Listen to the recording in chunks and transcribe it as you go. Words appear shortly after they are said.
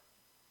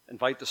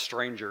Invite the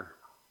stranger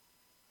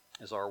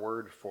is our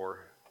word for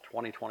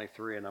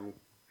 2023, and I'm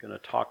going to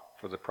talk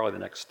for probably the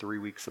next 3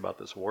 weeks about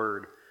this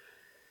word.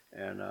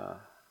 And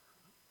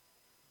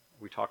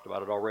we talked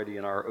about it already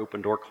in our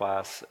open door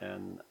class,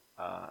 and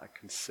I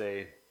can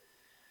say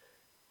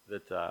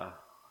that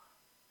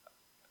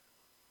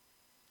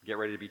get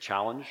ready to be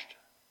challenged.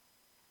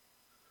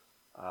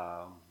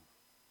 Get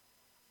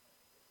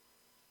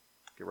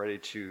ready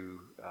to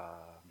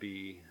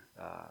be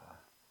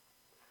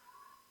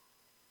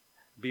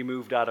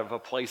moved out of a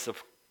place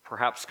of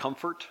perhaps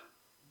comfort.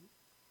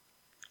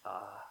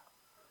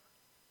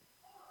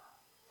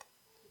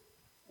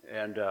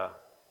 And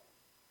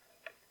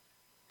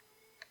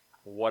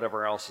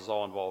whatever else is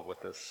all involved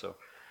with this. So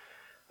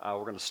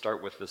we're going to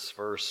start with this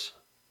verse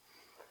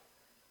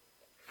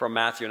from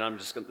Matthew, and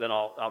then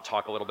I'll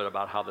talk a little bit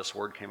about how this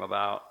word came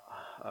about,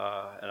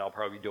 and I'll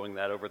probably be doing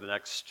that over the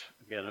next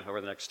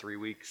 3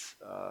 weeks,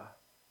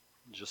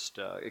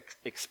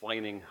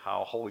 explaining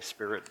how Holy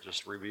Spirit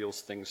just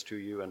reveals things to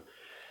you and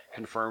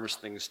confirms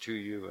things to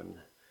you,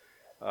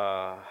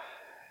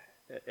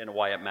 and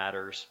why it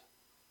matters.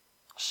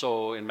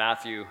 So in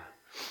Matthew,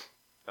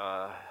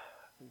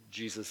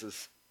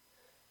 Jesus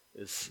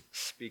is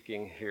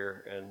speaking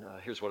here, and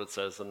here's what it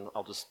says, and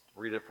I'll just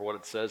read it for what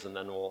it says, and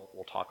then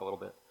we'll talk a little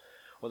bit.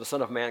 When the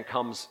Son of Man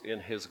comes in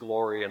his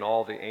glory and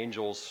all the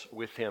angels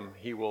with him,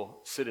 he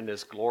will sit in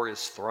his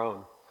glorious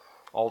throne.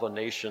 All the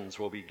nations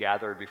will be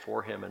gathered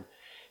before him, and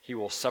he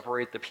will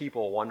separate the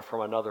people one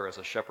from another as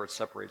a shepherd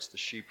separates the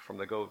sheep from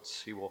the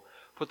goats. He will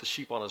put the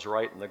sheep on his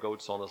right and the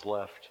goats on his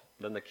left.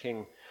 Then the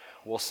king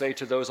will say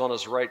to those on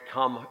his right,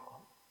 "Come,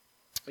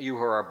 you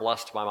who are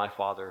blessed by my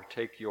Father,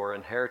 take your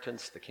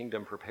inheritance, the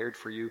kingdom prepared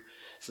for you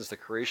since the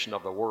creation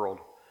of the world.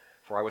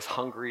 For I was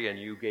hungry, and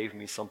you gave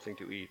me something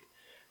to eat.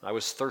 I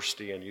was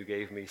thirsty, and you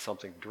gave me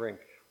something to drink.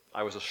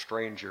 I was a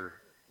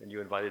stranger, and you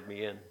invited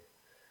me in.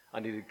 I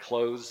needed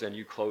clothes, and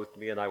you clothed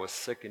me, and I was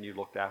sick, and you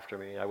looked after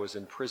me. I was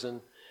in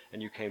prison, and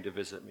you came to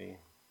visit me."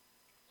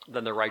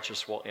 Then the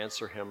righteous will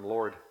answer him,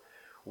 "Lord,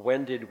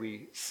 when did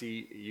we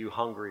see you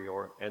hungry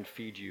and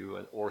feed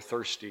you, or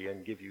thirsty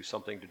and give you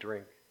something to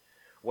drink?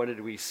 When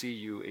did we see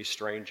you a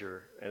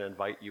stranger and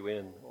invite you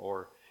in,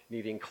 or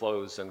needing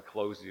clothes and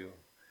clothe you?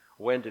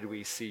 When did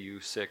we see you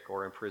sick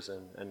or in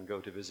prison and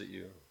go to visit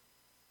you?"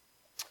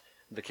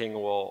 The king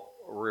will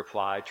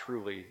reply,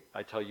 "Truly,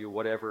 I tell you,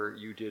 whatever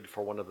you did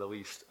for one of the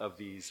least of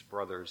these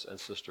brothers and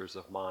sisters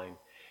of mine,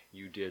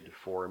 you did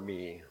for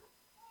me."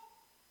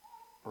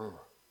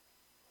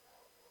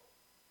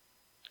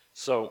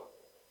 So,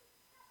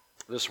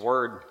 this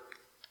word,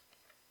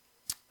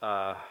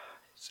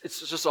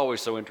 it's just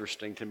always so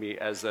interesting to me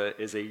as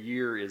a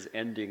year is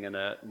ending and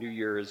a new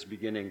year is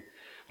beginning.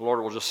 The Lord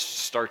will just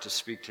start to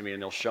speak to me,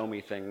 and he'll show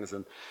me things,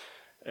 and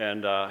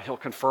he'll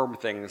confirm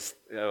things,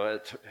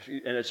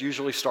 and it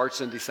usually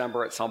starts in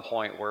December at some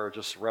point where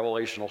just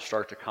revelation will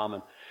start to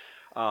come.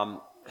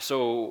 And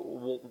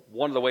so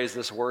one of the ways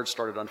this word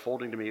started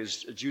unfolding to me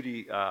is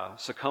Judy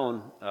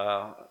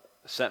Schoch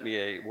sent me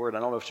a word. I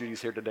don't know if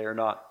Judy's here today or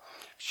not.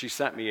 She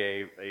sent me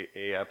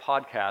a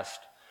podcast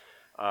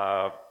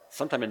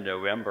sometime in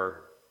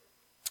November,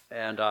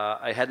 and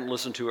I hadn't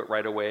listened to it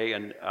right away,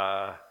 and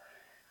I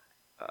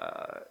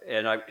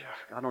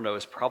don't know,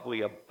 it's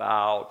probably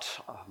about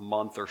a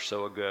month or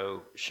so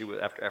ago, she was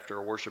after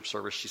a worship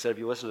service, she said, "Have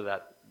you listened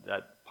to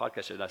that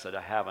podcast?" And I said,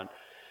 "I haven't."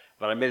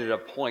 But I made it a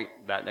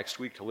point that next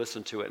week to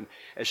listen to it. And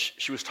as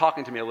she was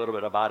talking to me a little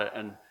bit about it,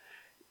 and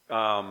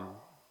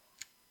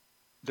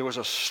there was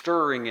a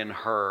stirring in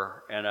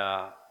her, and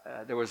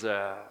there was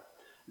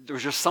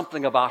just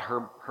something about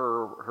her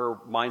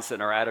mindset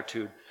and her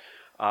attitude.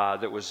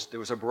 There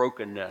was a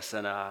brokenness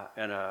and I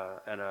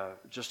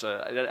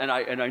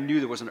knew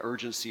there was an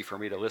urgency for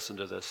me to listen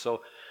to this.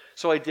 So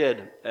I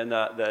did, and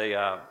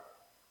the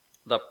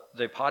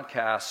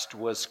podcast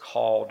was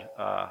called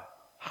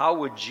 "How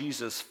Would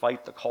Jesus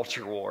Fight the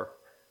Culture War?"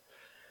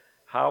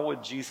 How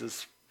would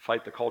Jesus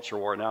fight the culture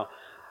war? Now,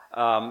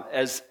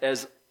 as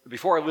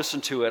before I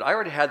listened to it, I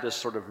already had this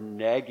sort of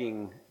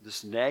nagging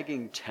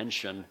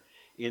tension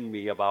in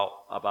me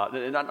about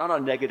not a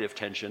negative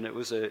tension. It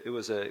was a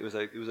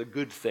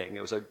good thing.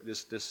 It was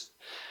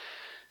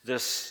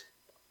this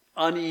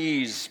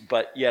unease,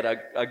 but yet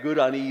a good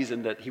unease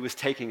in that he was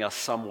taking us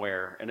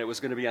somewhere, and it was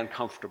going to be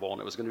uncomfortable, and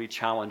it was going to be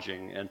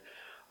challenging, and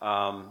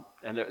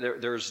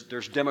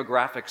there's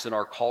demographics in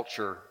our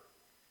culture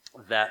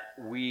that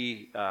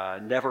we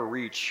never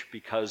reach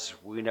because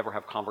we never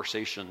have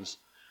conversations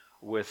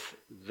with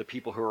the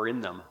people who are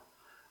in them.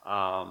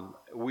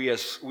 We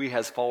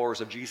as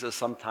followers of Jesus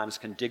sometimes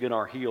can dig in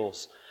our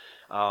heels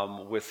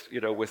with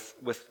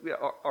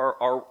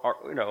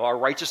our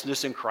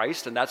righteousness in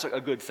Christ, and that's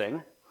a good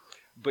thing.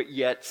 But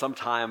yet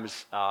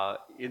sometimes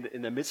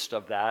in the midst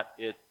of that,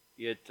 it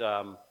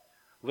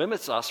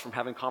limits us from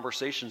having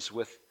conversations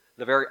with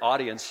the very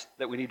audience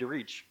that we need to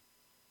reach,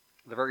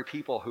 the very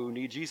people who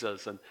need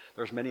Jesus. And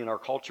there's many in our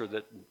culture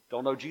that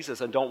don't know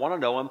Jesus and don't want to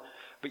know him,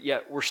 but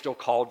yet we're still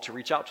called to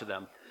reach out to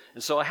them.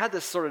 And so I had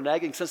this sort of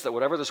nagging sense that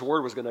whatever this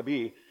word was going to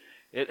be,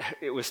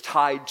 it was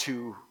tied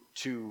to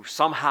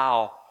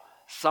somehow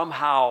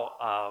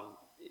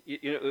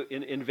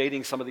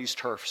invading some of these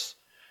turfs,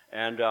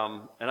 and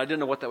I didn't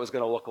know what that was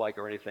going to look like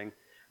or anything.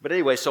 But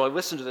anyway, so I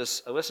listened to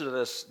this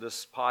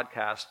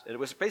podcast. It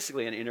was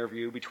basically an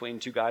interview between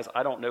two guys.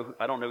 I don't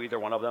know either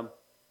one of them.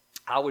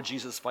 How would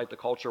Jesus fight the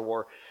culture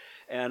war?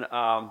 And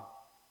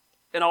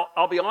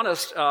I'll be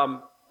honest.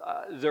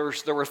 There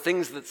were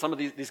things that some of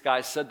these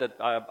guys said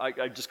that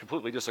I just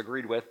completely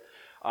disagreed with.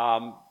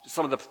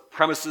 Some of the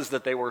premises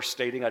that they were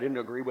stating I didn't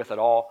agree with at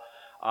all.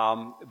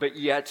 But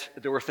yet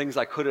there were things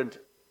I couldn't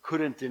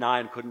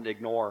deny and couldn't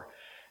ignore,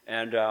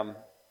 and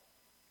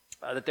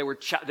that they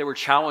were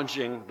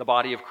challenging the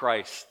body of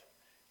Christ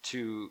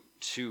to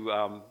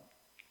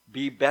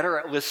be better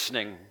at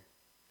listening,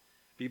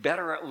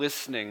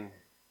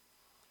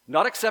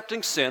 not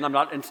accepting sin. I'm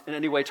not in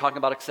any way talking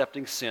about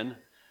accepting sin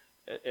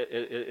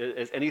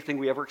as anything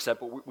we ever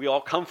accept. But we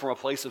all come from a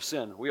place of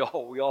sin. We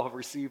all have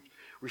received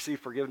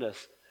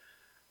forgiveness,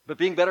 but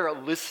being better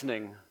at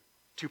listening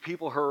to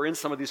people who are in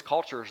some of these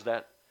cultures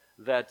that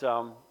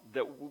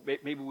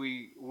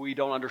maybe we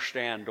don't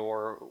understand,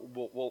 or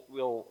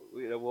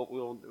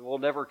we'll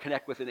never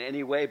connect with in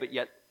any way, but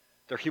yet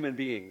they're human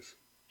beings.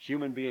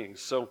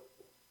 So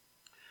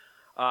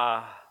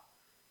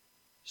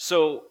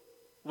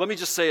let me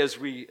just say as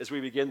we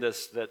begin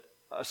this, that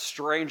a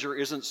stranger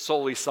isn't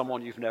solely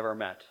someone you've never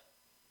met.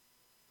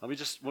 Let me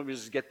just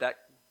get that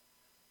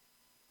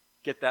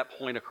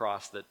point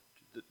across, that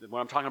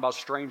when I'm talking about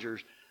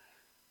strangers,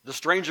 the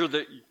stranger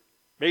that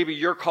maybe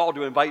you're called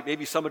to invite,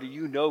 maybe somebody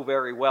you know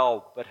very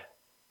well, but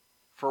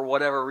for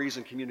whatever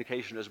reason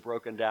communication is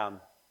broken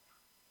down,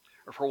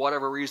 or for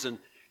whatever reason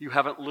you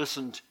haven't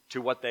listened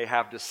to what they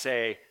have to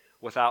say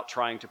without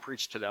trying to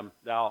preach to them.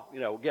 Now,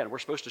 again, we're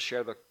supposed to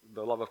share the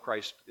love of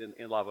Christ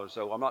in love.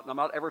 So I'm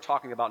not ever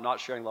talking about not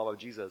sharing the love of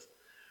Jesus,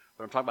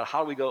 but I'm talking about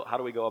how do we go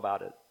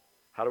about it?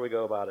 How do we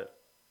go about it?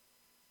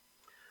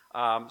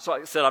 So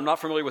like I said, I'm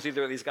not familiar with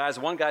either of these guys.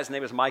 One guy's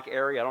name is Mike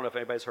Airy. I don't know if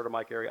anybody's heard of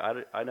Mike Airy.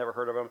 I never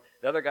heard of him.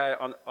 The other guy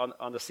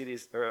on the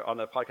CDs or on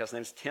the podcast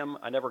name's Tim.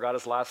 I never got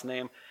his last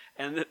name.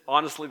 And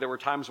honestly, there were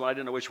times when I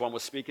didn't know which one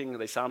was speaking.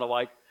 They sounded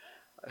alike.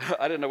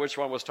 I didn't know which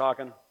one was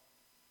talking.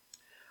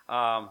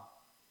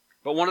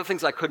 But one of the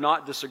things I could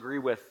not disagree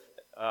with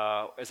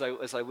as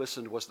I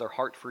listened was their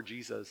heart for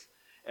Jesus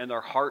and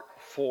their heart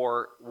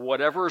for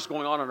whatever is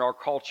going on in our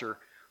culture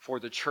for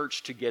the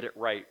church to get it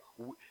right.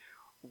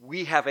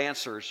 We have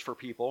answers for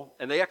people,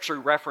 and they actually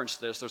reference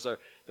this.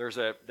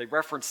 They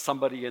reference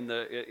somebody in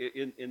the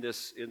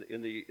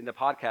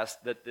podcast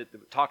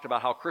that talked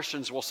about how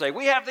Christians will say,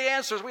 "We have the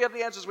answers,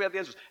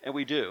 and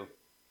we do."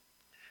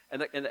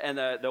 And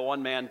the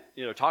one man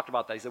talked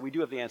about that. He said, "We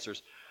do have the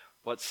answers,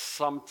 but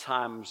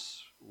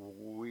sometimes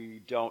we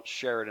don't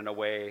share it in a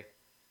way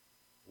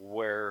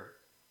where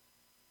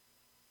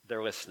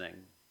they're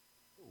listening.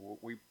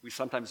 We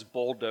sometimes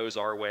bulldoze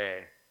our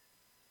way."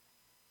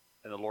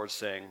 And the Lord's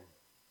saying,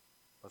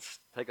 let's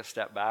take a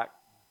step back.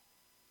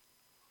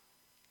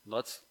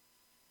 Let's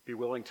be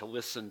willing to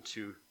listen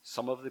to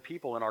some of the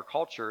people in our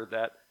culture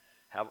that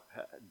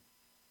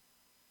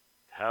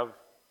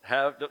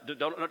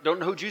don't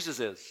know who Jesus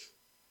is.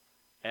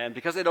 And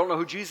because they don't know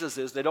who Jesus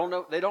is, they don't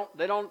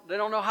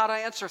know how to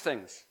answer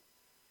things.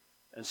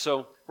 And so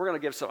I'm going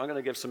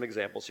to give some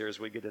examples here as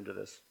we get into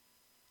this.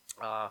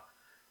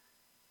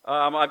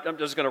 I'm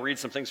just going to read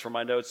some things from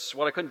my notes.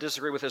 What I couldn't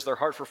disagree with is their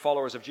heart for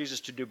followers of Jesus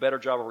to do a better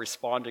job of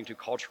responding to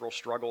cultural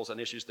struggles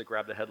and issues that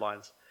grab the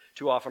headlines.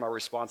 Too often our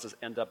responses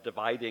end up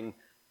driving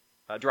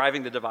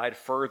the divide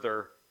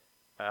further,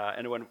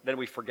 and then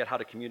we forget how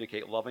to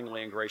communicate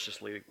lovingly and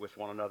graciously with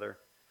one another.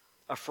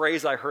 A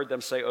phrase I heard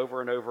them say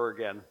over and over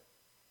again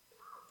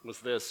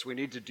was this: we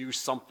need to do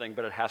something,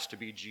 but it has to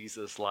be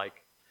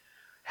Jesus-like.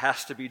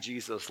 Has to be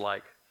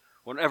Jesus-like.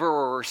 Whenever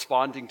we're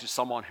responding to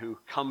someone who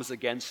comes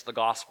against the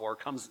gospel or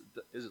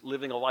is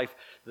living a life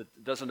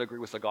that doesn't agree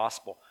with the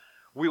gospel,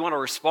 we want to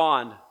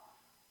respond,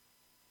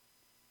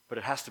 but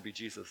it has to be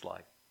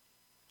Jesus-like.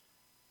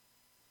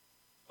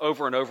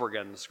 Over and over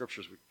again in the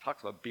scriptures, we talk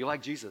about be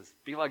like Jesus.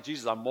 Be like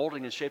Jesus. I'm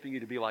molding and shaping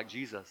you to be like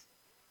Jesus.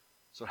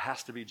 So it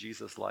has to be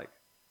Jesus-like.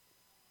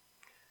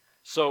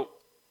 So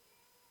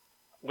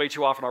way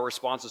too often our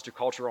responses to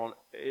cultural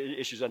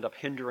issues end up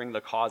hindering the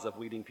cause of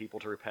leading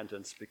people to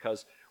repentance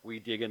because we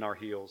dig in our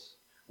heels.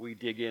 We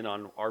dig in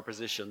on our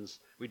positions.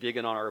 We dig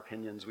in on our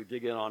opinions. We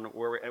dig in on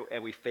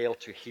and we fail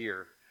to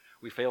hear.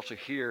 We fail to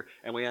hear,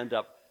 and we end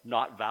up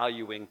not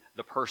valuing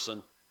the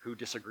person who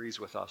disagrees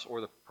with us or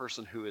the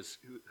person who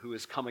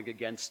is coming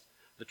against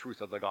the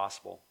truth of the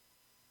gospel.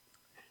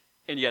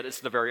 And yet it's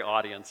the very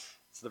audience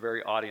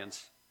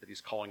that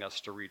he's calling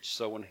us to reach.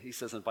 So when he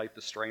says invite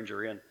the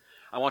stranger in,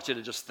 I want you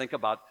to think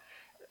about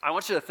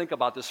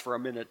this for a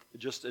minute,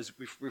 just as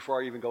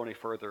before I even go any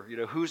further.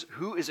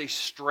 Who is a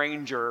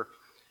stranger?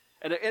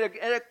 And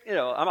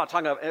I'm not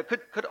talking about. It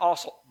could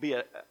also be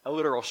a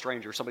literal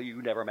stranger, somebody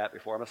you never met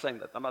before. I'm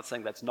not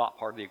saying that's not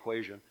part of the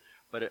equation,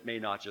 but it may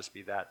not just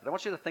be that. But I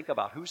want you to think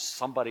about who's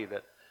somebody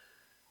that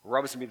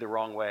rubs me the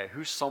wrong way.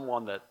 Who's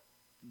someone that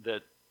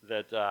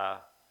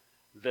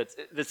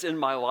that's in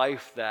my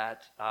life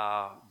that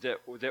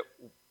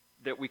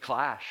we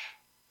clash,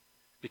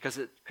 because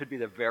it could be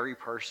the very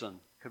person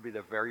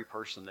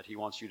that he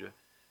wants you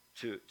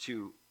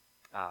to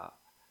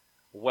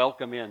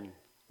welcome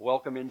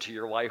into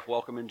your life,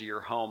 welcome into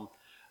your home,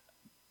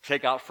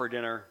 take out for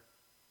dinner,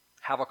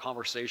 have a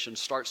conversation,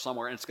 start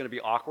somewhere, and it's going to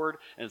be awkward,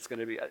 and it's going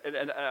to be,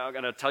 and I'm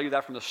going to tell you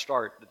that from the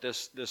start, that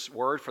this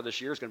word for this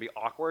year is going to be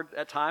awkward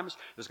at times.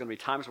 There's going to be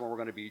times when we're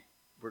going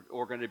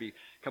to be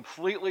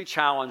completely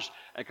challenged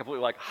and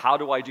completely like, how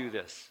do I do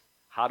this?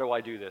 How do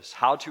I do this?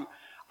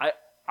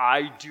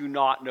 I do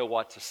not know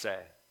what to say.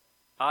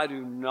 I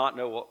do not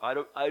know what,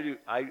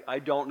 I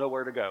don't know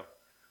where to go.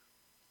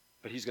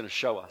 But he's going to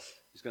show us.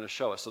 He's going to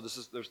show us. So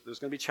there's going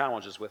to be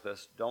challenges with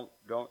this. Don't.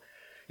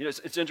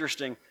 It's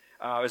interesting.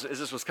 As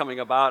this was coming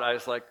about, I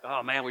was like,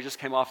 oh man, we just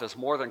came off this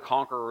more than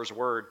conqueror's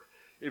word.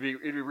 It'd be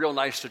real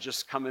nice to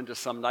just come into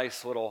some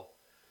nice little,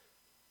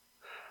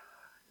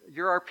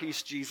 you're our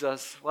peace,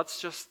 Jesus. Let's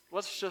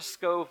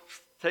just go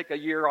take a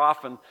year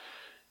off and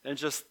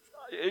just,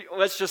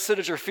 let's just sit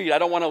at your feet. I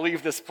don't want to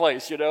leave this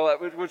place,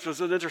 which was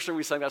interesting.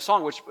 We sang that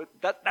song,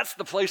 that's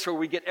the place where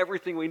we get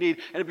everything we need.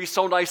 And it'd be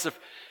so nice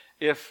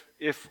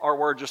if our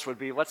word just would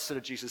be, let's sit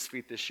at Jesus'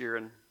 feet this year,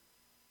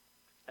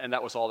 and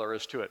that was all there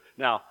is to it.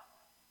 Now,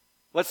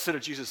 let's sit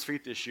at Jesus'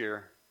 feet this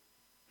year,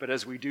 but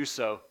as we do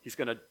so, he's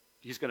going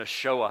to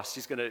show us.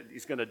 He's going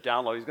to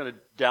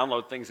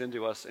download things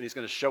into us, and he's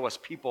going to show us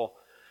people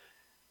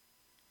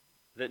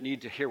that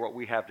need to hear what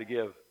we have to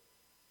give.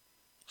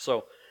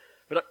 So,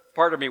 but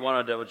part of me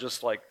wanted to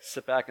just like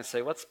sit back and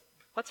say, let's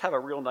have a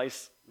real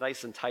nice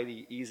and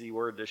tidy, easy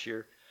word this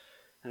year.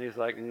 And he's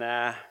like,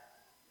 nah,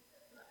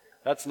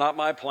 that's not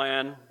my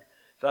plan.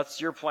 If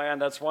that's your plan,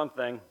 that's one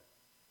thing.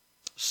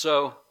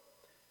 So,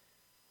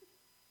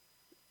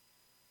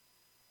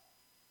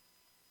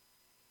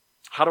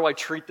 how do I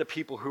treat the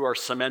people who are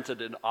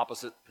cemented in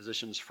opposite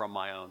positions from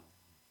my own?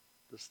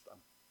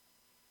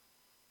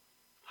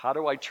 How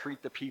do I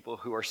treat the people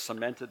who are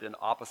cemented in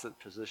opposite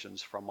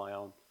positions from my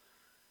own?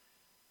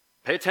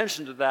 Pay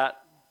attention to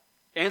that.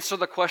 Answer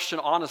the question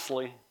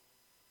honestly.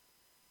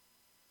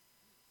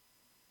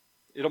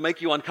 It'll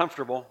make you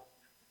uncomfortable.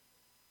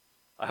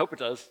 I hope it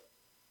does.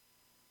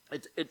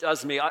 It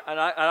does me.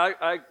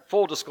 I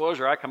full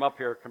disclosure, I come up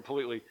here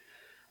completely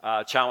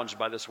challenged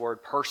by this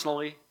word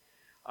personally,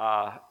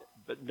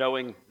 but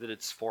knowing that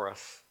it's for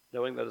us.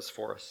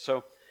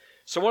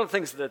 So one of the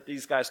things that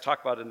these guys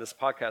talk about in this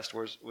podcast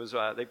was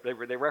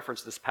they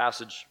referenced this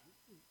passage.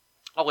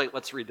 Oh wait,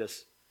 let's read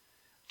this.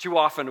 Too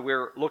often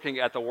we're looking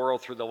at the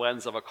world through the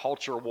lens of a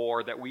culture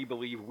war that we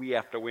believe we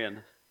have to win.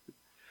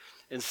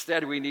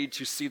 Instead, we need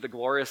to see the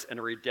glorious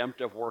and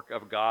redemptive work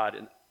of God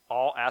in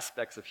all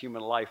aspects of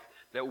human life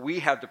that we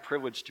have the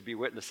privilege to be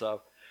witness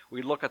of.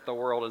 We look at the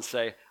world and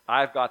say,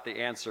 I've got the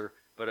answer,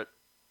 but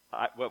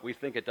we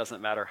think it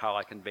doesn't matter how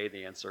I convey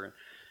the answer.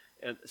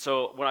 And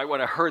so when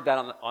I heard that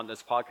on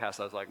this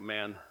podcast, I was like,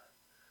 man,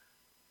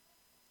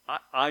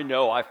 I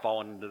know I've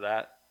fallen into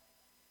that.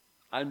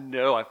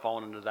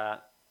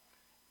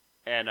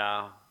 And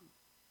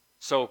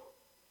so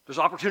there's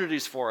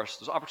opportunities for us.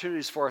 There's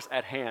opportunities for us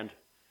at hand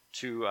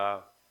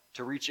to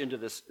reach into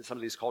some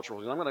of these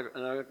cultural. And I'm going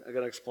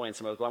to explain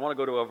some of it. But I want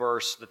to go to a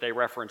verse that they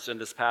reference in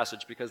this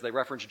passage because they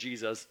reference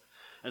Jesus.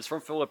 And it's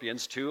from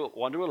Philippians 2,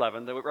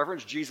 1-11. They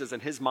reference Jesus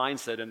and his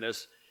mindset in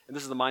this. And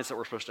this is the mindset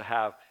we're supposed to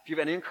have. If you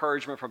have any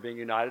encouragement from being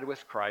united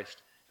with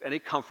Christ, if any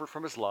comfort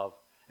from his love,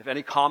 if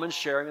any common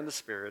sharing in the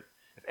Spirit,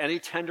 if any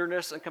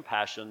tenderness and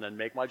compassion, then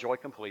make my joy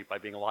complete by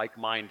being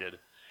like-minded,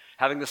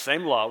 having the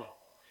same love,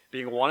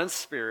 being one in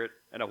spirit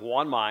and of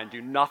one mind.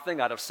 Do nothing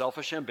out of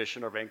selfish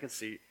ambition or vain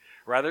conceit.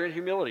 Rather, in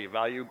humility,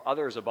 value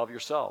others above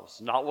yourselves,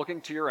 not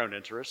looking to your own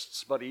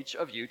interests, but each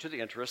of you to the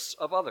interests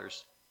of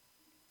others.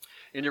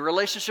 In your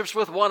relationships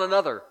with one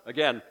another,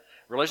 again,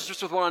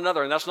 relationships with one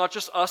another, and that's not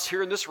just us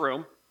here in this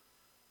room.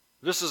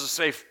 This is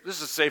safe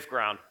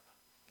ground.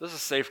 This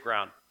is safe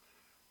ground.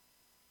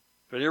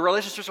 But in your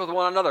relationships with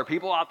one another,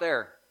 people out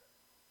there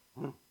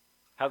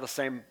have the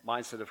same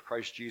mindset of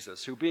Christ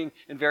Jesus, who being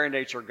in very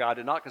nature God,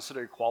 did not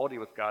consider equality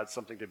with God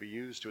something to be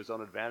used to his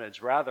own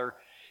advantage. Rather,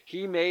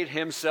 he made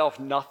himself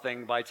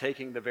nothing by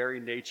taking the very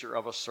nature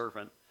of a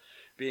servant,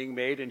 being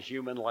made in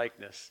human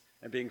likeness,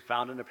 and being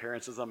found in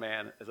appearance as a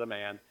man,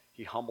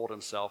 he humbled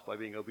himself by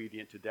being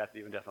obedient to death,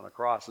 even death on the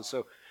cross. And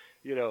so,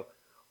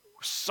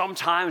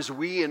 sometimes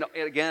we in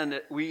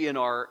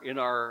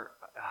our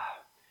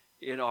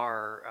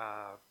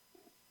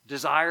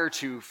desire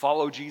to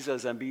follow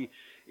Jesus and be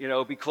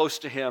close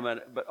to him,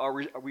 but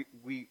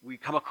we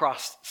come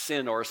across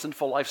sin or a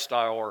sinful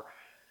lifestyle,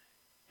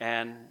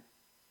 and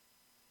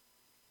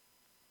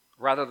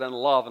rather than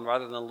love and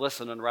rather than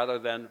listen and rather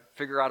than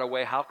figure out a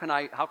way, how can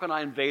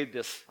I invade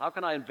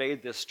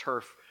this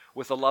turf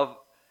with the love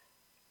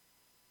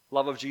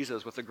of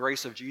Jesus, with the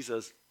grace of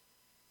Jesus?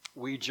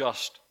 We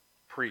just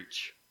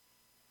preach.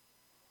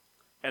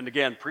 And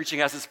again, preaching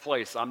has its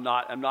place. I'm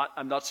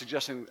not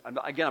suggesting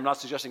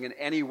in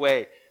any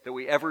way that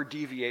we ever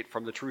deviate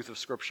from the truth of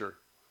Scripture.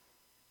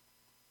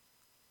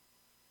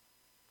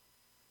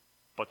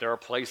 But there are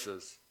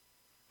places,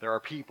 there are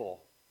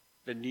people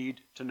that need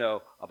to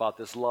know about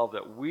this love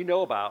that we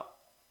know about,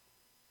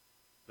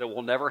 that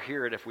will never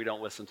hear it if we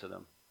don't listen to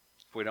them,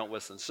 if we don't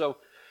listen. So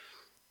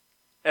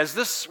as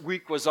this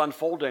week was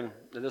unfolding,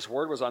 and this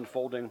word was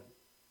unfolding,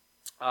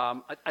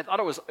 I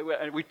thought it was,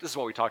 this is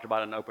what we talked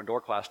about in an open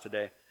door class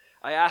today.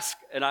 I asked,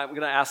 and I'm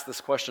going to ask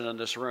this question in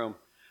this room,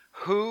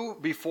 who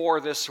before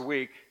this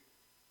week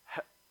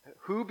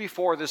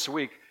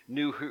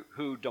knew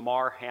who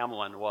Damar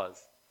Hamlin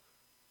was?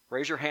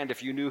 Raise your hand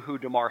if you knew who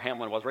Damar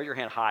Hamlin was. Raise your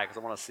hand high because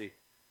I want to see.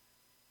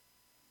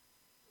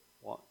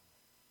 What?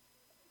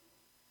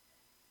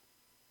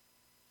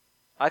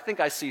 I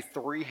think I see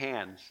 3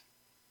 hands.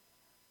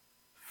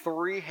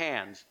 3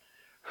 hands.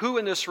 Who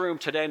in this room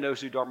today knows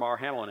who Damar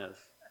Hamlin is?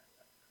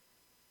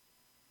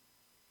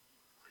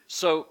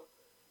 So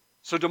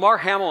Damar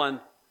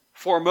Hamlin,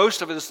 for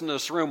most of us in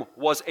this room,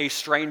 was a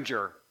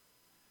stranger.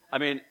 I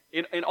mean,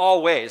 in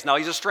all ways. Now,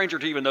 he's a stranger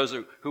to even those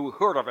who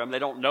heard of him. They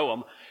don't know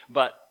him,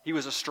 but he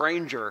was a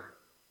stranger.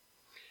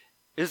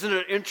 Isn't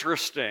it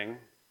interesting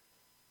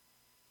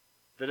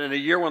that in a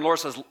year when the Lord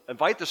says,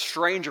 invite the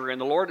stranger in,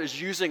 the Lord is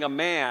using a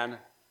man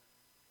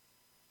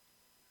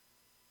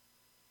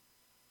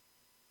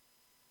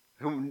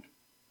whom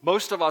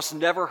most of us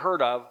never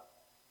heard of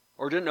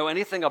or didn't know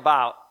anything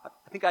about.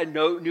 I think I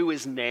knew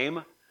his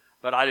name,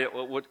 but I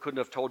couldn't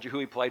have told you who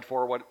he played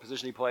for, what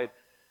position he played.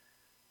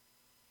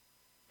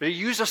 But he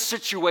used a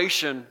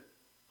situation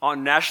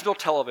on national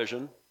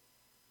television,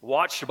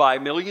 watched by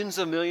millions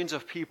and millions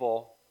of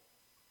people.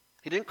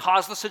 He didn't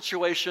cause the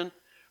situation,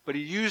 but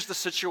he used the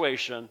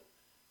situation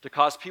to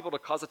cause people to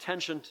cause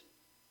attention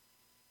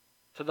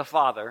to the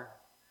Father.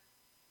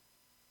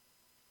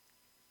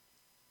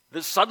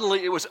 That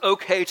suddenly it was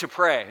okay to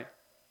pray.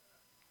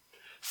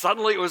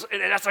 Suddenly it was,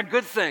 and that's a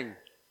good thing.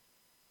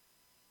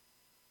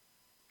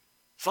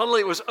 Suddenly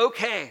it was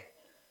okay.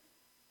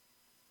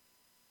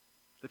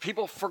 The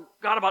people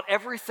forgot about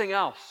everything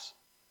else.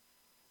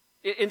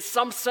 In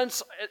some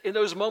sense, in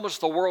those moments,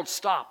 the world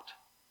stopped.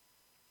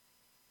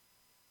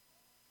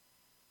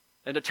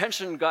 And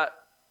attention got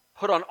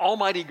put on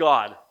Almighty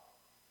God.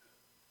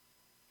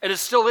 And it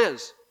still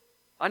is.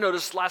 I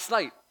noticed last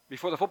night,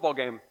 before the football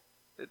game,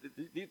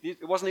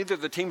 it wasn't either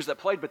of the teams that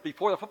played, but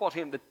before the football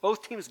team, that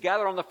both teams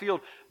gathered on the field,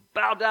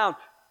 bowed down,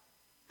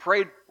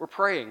 prayed, were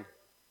praying.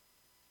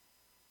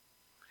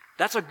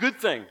 That's a good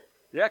thing.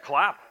 Yeah,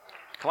 clap.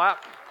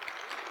 Clap.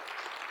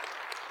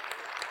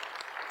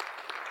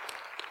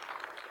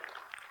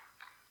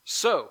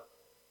 So,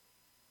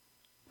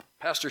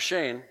 Pastor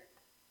Shane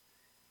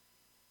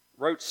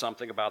wrote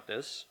something about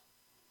this.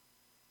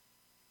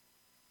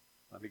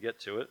 Let me get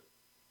to it.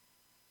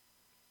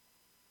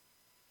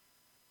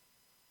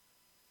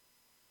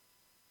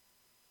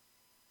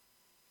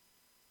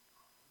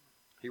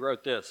 He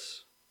wrote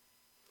this.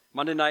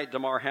 Monday night,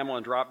 Damar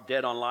Hamlin dropped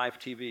dead on live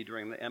TV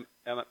during the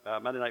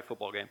Monday night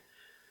football game.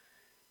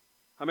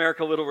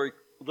 America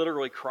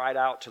literally cried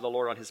out to the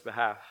Lord on his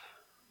behalf.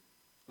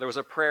 There was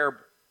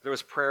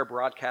prayer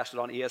broadcasted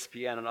on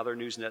ESPN and other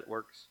news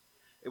networks.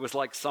 It was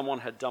like someone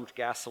had dumped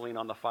gasoline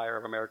on the fire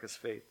of America's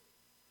faith.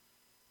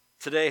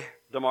 Today,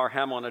 Damar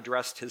Hamlin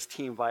addressed his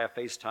team via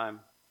FaceTime.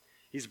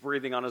 He's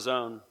breathing on his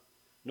own,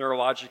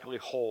 neurologically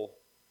whole,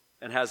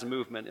 and has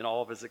movement in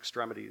all of his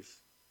extremities.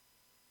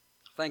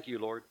 Thank you,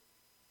 Lord.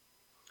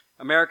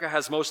 America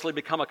has mostly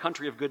become a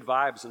country of good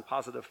vibes and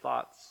positive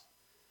thoughts.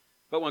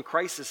 But when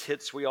crisis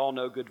hits, we all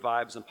know good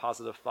vibes and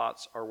positive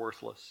thoughts are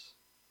worthless.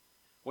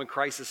 When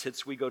crisis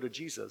hits, we go to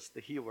Jesus,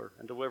 the healer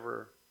and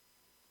deliverer.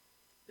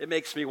 It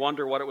makes me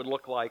wonder what it would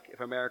look like if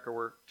America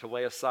were to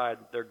lay aside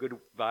their good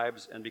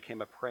vibes and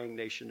became a praying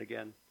nation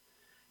again,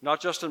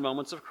 not just in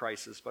moments of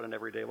crisis, but in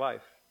everyday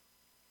life.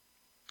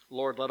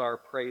 Lord, let our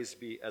praise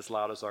be as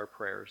loud as our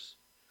prayers.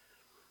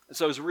 And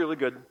so it was really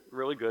good,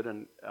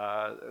 and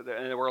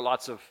there were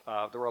lots of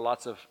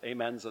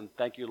amens and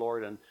thank you,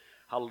 Lord, and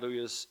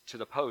hallelujahs to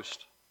the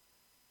post.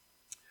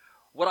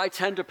 What I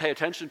tend to pay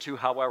attention to,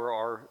 however,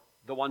 are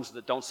the ones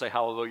that don't say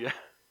hallelujah,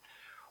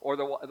 or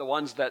the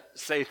ones that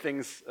say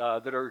things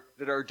that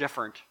are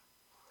different.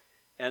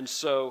 And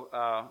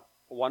so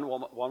one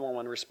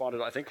woman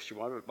responded. I think she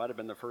might have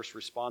been the first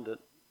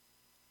respondent.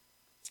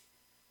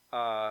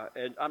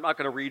 And I'm not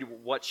going to read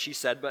what she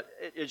said, but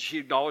she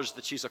acknowledged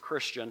that she's a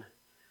Christian.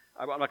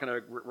 I'm not going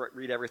to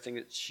read everything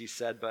that she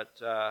said, but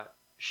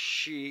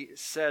she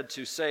said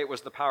to say it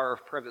was the power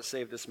of prayer that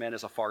saved this man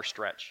is a far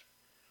stretch.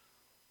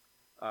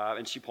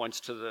 And she points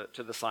to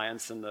the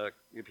science and the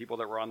people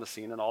that were on the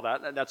scene and all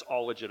that, and that's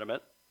all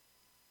legitimate.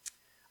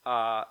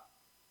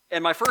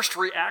 And my first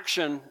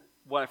reaction,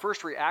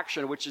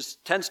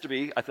 which tends to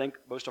be, I think,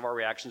 most of our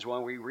reactions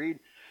when we read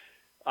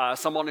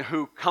someone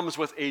who comes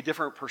with a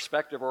different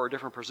perspective or a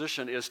different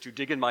position, is to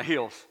dig in my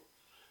heels.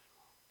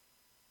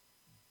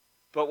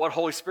 But what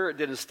Holy Spirit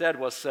did instead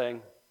was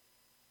saying,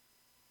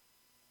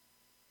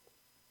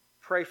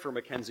 pray for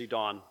Mackenzie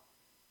Dawn.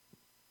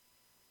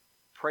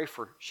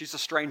 She's a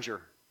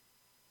stranger.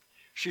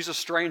 She's a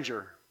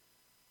stranger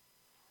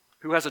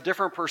who has a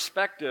different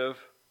perspective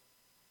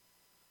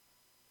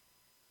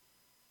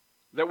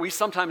that we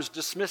sometimes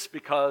dismiss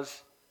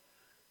because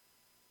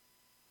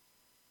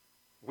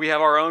we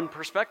have our own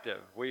perspective.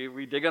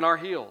 We dig in our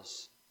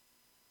heels.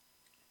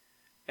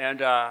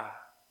 And I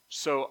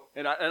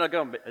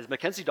go, is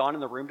Mackenzie Dawn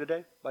in the room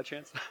today, by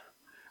chance?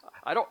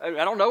 I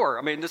don't know her.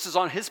 I mean, this is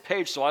on his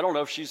page, so I don't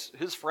know if she's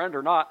his friend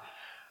or not.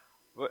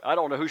 I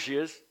don't know who she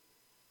is.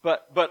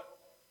 But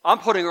I'm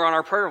putting her on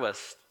our prayer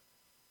list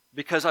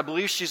because I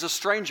believe she's a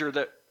stranger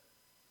that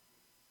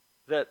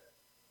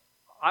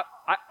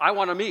I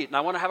want to meet and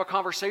I want to have a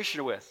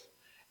conversation with.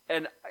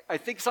 And I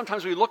think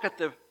sometimes we look at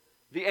the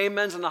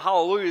amens and the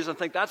hallelujahs and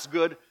think that's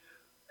good,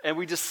 and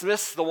we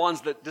dismiss the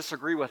ones that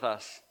disagree with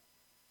us.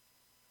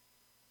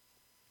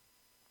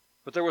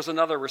 But there was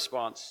another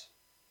response.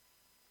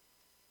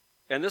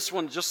 And this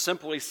one just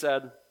simply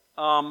said,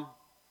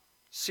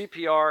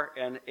 CPR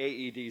and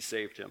AED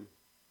saved him.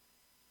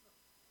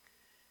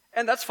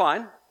 And that's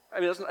fine. I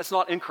mean, that's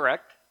not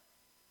incorrect.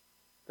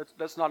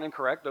 That's not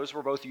incorrect. Those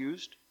were both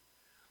used.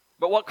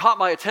 But what caught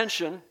my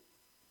attention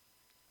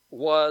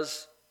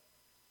was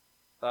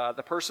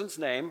the person's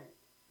name.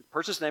 The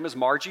person's name is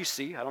Margie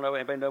C. I don't know.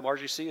 Anybody know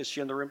Margie C? Is she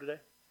in the room today?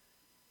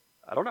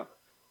 I don't know.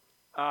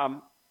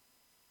 On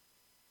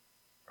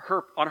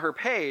her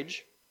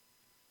page,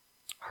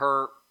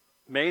 her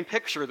main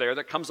picture there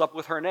that comes up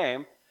with her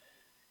name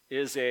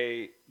is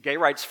a gay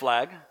rights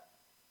flag,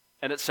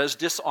 and it says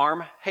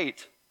disarm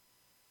hate.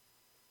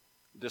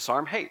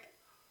 Disarm hate.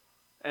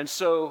 And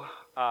so,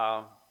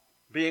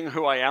 being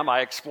who I am, I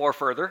explore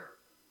further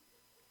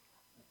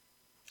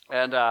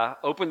and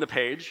open the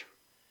page,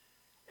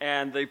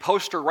 and the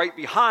poster right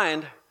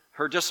behind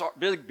her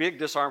big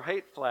disarm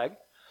hate flag,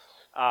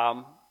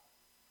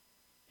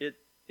 it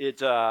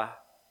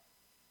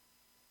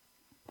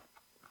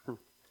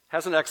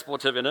has an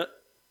expletive in it.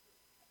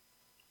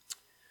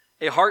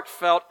 A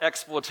heartfelt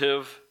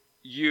expletive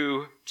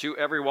you to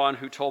everyone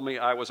who told me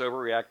I was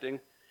overreacting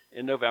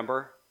in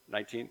November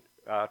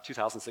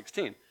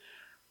 2016.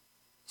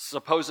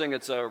 Supposing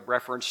it's a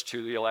reference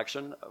to the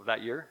election of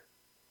that year.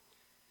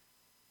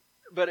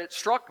 But it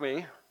struck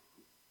me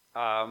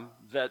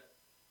that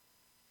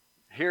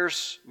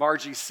here's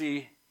Margie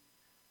C.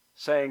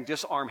 saying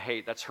disarm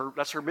hate. That's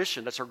her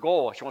mission. That's her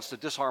goal. She wants to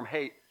disarm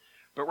hate.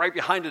 But right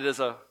behind it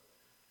is a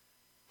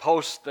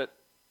post that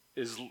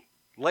is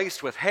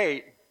laced with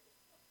hate.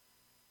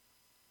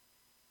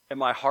 And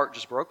my heart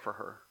just broke for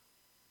her.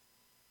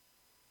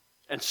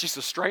 And she's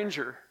a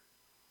stranger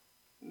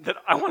that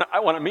I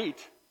want to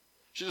meet.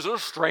 She's a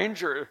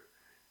stranger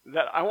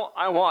that I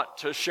want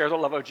to share the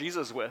love of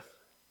Jesus with.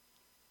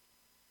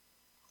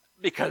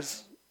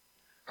 Because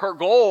her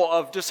goal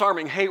of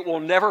disarming hate will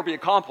never be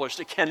accomplished.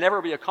 It can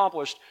never be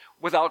accomplished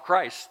without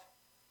Christ.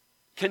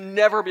 Can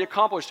never be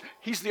accomplished.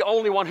 He's the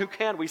only one who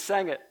can. We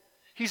sang it.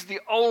 He's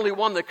the only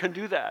one that can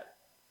do that.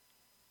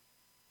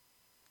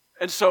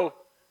 And so,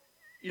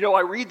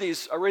 I read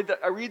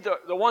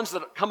the ones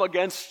that come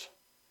against,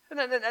 and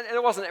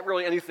it wasn't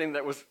really anything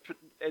that was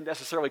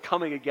necessarily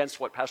coming against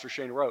what Pastor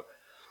Shane wrote.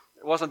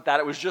 It wasn't that.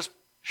 It was just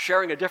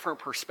sharing a different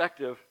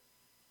perspective.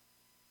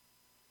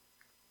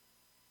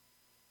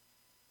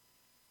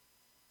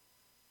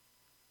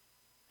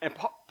 And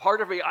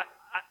part of me,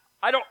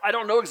 I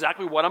don't know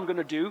exactly what I'm going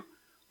to do,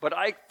 but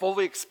I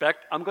fully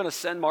expect I'm going to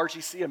send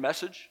Margie C. a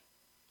message.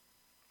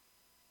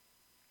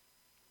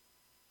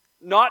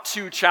 Not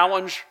to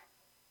challenge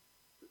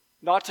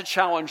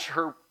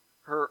her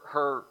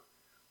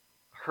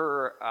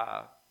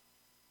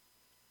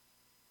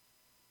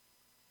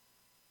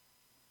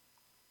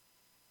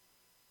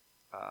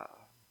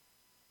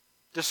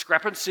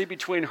discrepancy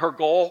between her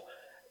goal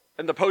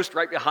and the post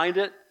right behind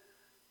it,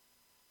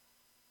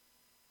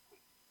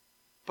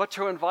 but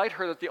to invite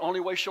her that the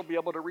only way she'll be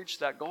able to reach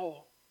that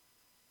goal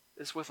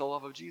is with the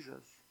love of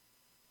Jesus.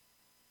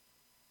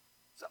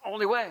 It's the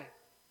only way.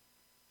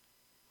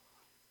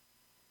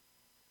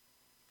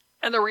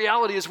 And the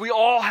reality is we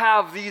all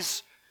have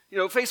these,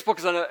 Facebook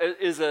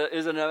is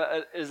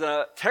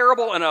a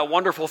terrible and a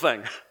wonderful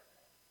thing.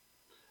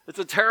 It's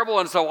a terrible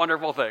and it's a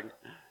wonderful thing.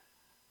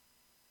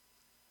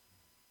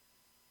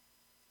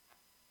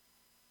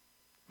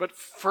 But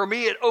for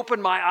me, it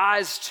opened my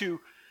eyes to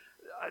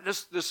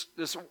this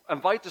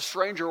invite the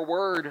stranger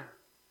word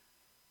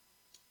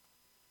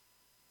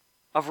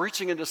of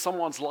reaching into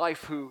someone's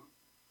life who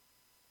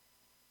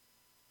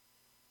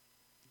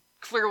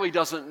clearly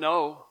doesn't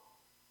know.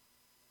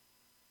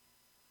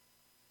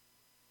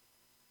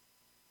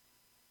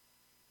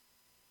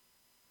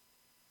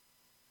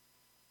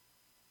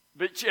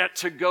 But yet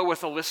to go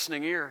with a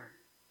listening ear.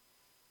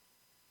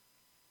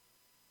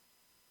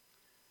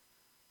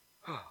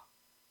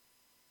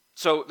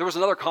 So there was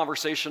another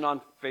conversation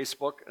on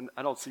Facebook, and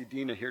I don't see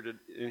Dina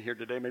in here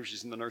today. Maybe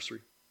she's in the nursery.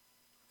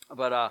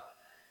 But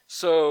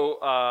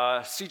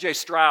C.J.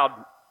 Stroud,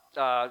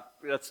 I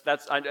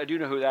do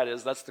know who that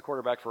is. That's the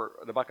quarterback for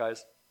the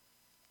Buckeyes.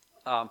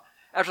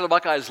 After the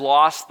Buckeyes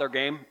lost their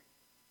game,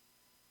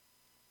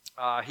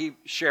 he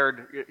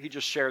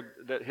just shared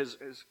that his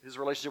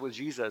relationship with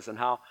Jesus and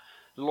how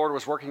the Lord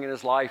was working in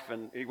his life,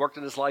 and he worked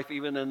in his life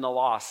even in the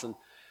loss. And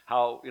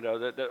how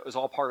that was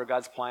all part of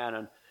God's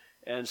plan,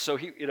 and so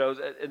he,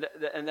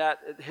 and that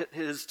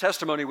his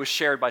testimony was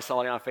shared by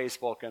somebody on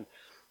Facebook,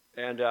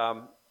 and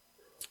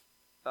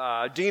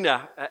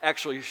Dina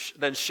actually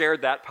then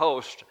shared that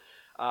post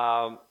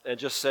and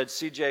just said,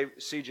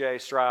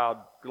 CJ Stroud,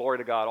 glory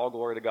to God, all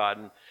glory to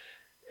God,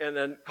 and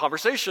then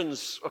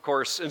conversations, of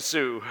course,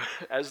 ensue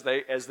as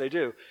they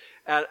do.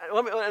 And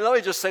let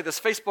me just say this: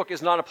 Facebook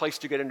is not a place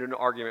to get into an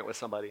argument with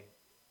somebody.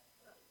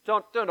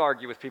 Don't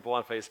argue with people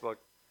on Facebook.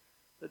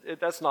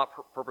 That's not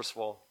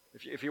purposeful.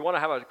 If you want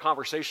to have a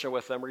conversation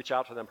with them, reach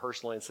out to them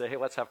personally and say, "Hey,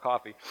 let's have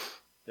coffee,"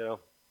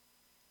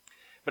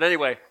 But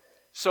anyway,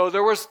 so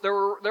there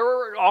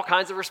were all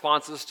kinds of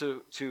responses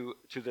to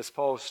this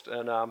post,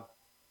 and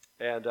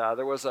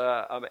there was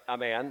a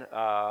man,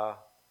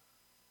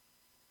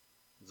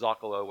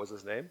 Zoccolo was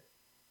his name,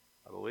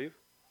 I believe,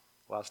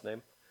 last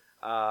name,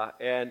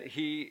 and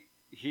he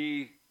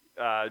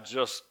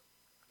just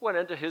went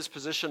into his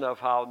position of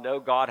how no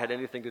God had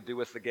anything to do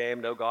with the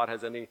game, no God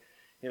has any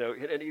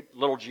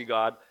little g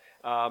God.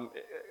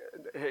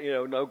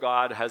 No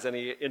God has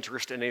any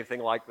interest in anything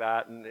like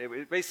that, and it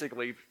was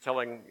basically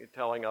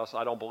telling us,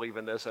 I don't believe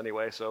in this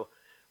anyway. So,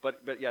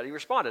 but yeah, he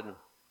responded.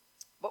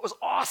 What was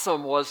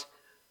awesome was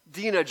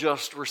Dina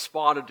just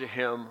responded to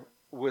him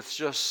with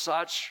just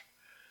such.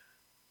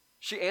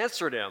 She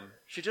answered him.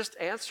 She just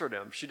answered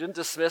him. She didn't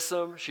dismiss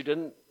him. She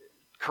didn't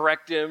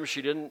correct him.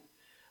 She didn't.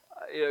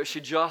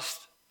 She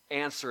just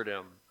answered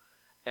him,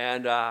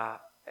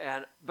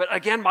 but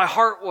again, my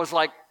heart was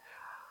like,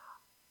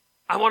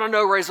 I want to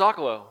know Ray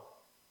Zoccolo.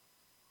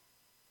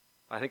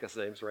 I think his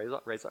name's Ray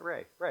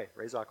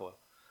Zoccolo.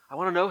 I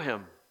want to know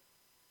him.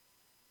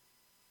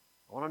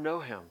 I want to know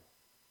him.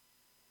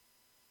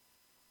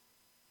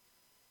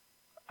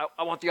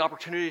 I want the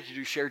opportunity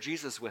to share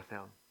Jesus with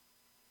him.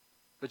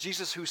 The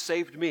Jesus who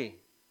saved me.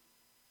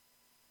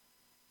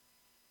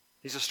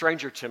 He's a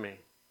stranger to me.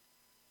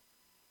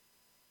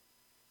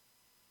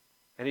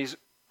 And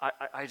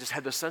I just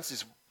had the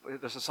sense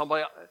this is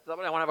somebody I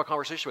want to have a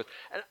conversation with.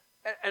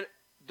 And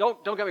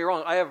don't get me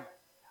wrong,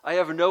 I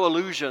have no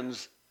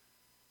illusions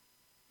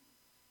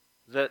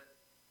that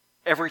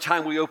every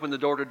time we open the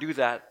door to do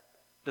that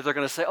they're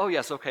going to say, oh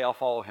yes, okay, I'll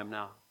follow him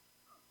now.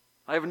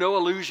 I have no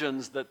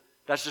illusions that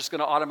that's just going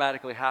to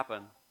automatically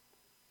happen.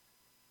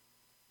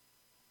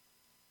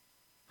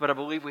 But I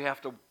believe we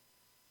have to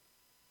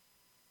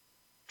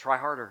try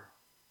harder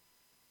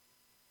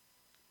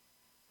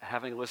at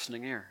having a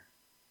listening ear.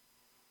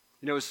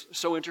 It's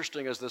so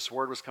interesting as this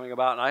word was coming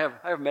about, and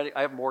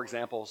I have more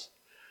examples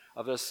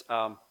of this.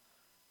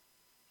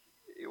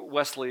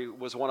 Wesley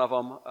was one of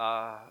them,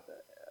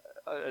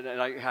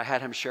 and I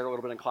had him share a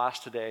little bit in class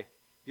today.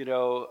 He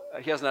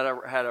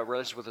hasn't had a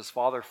relationship with his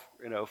father,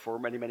 for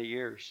many, many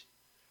years.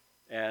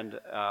 And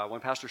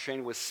when Pastor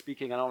Shane was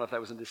speaking, I don't know if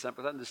that was in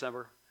December. Was that in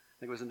December? I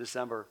think it was in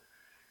December.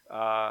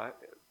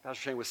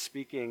 Pastor Shane was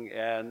speaking,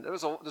 and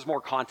there's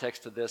more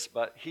context to this,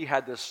 but he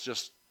had this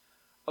just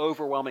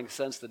overwhelming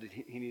sense that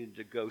he needed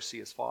to go see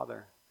his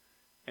father,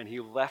 and he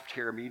left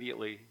here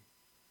immediately.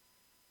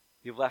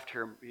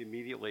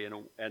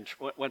 and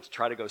went to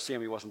try to go see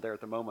him. He wasn't there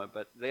at the moment,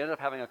 but they ended up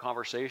having a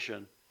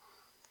conversation.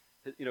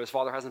 His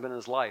father hasn't been in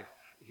his life.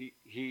 He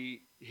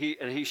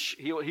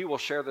will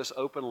share this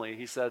openly.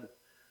 He said,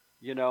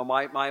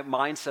 my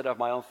mindset of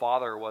my own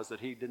father was that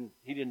he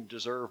didn't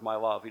deserve my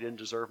love. He didn't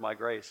deserve my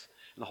grace.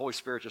 And the Holy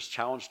Spirit just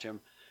challenged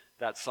him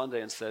that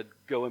Sunday and said,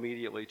 go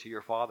immediately to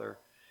your father.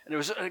 And it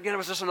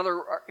was just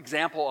another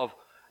example of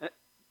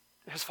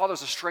his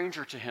father's a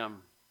stranger to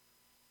him,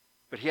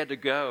 but he had to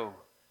go.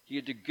 He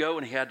had to go,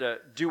 and he had to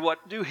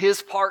do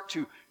his part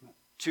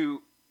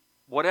to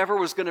whatever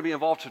was going to be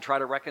involved to try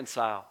to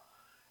reconcile.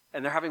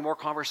 And they're having more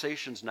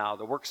conversations now.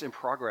 The work's in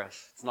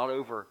progress. It's not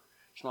over.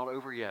 It's not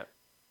over yet.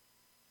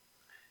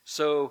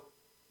 So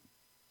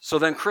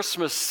then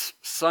Christmas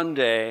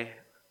Sunday,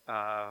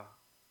 we're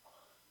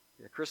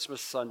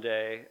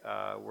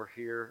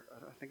here.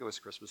 I think it was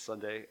Christmas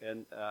Sunday.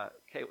 And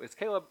is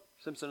Caleb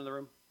Simpson in the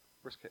room?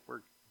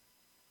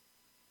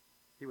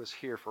 He was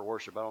here for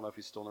worship. I don't know if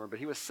he's still in the room, but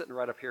he was sitting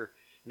right up here,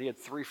 and he had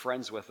three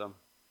friends with him.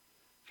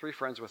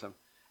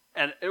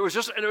 And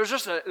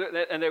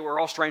and they were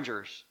all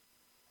strangers.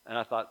 And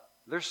I thought,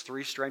 there's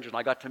three strangers, and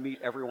I got to meet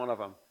every one of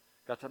them.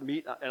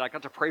 And I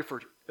got to pray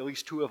for at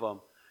least two of them.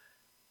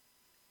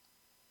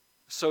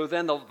 So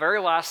then the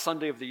very last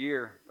Sunday of the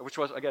year, which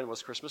was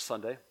Christmas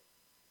Sunday,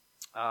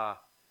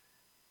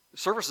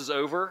 service is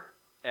over,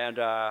 and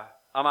I'm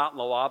out in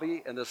the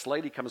lobby, and this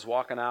lady comes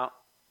walking out.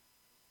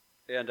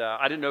 And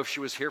I didn't know if she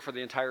was here for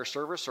the entire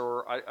service,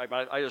 or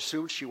I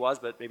assumed she was,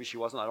 but maybe she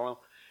wasn't. I don't know.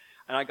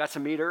 And I got to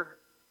meet her,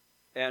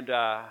 and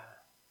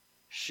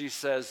she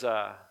says,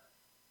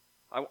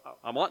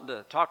 I'm wanting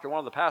to talk to one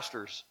of the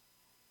pastors.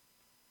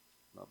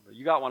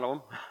 You got one of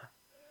them.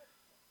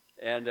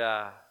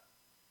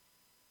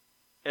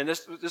 And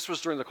this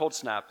was during the cold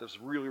snap. It was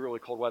really, really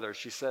cold weather.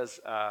 She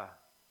says,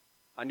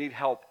 I need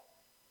help.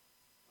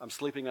 I'm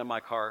sleeping in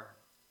my car.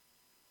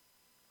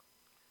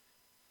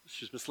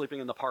 She's been sleeping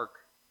in the park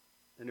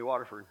in New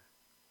Waterford.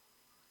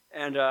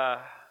 And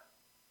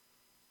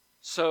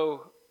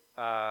So,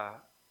 I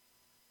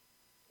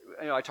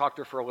talked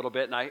to her for a little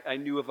bit, and I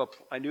knew of a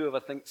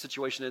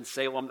situation in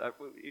Salem. At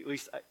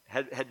least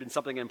had been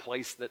something in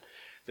place that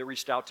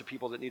reached out to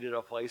people that needed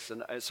a place,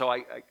 and so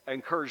I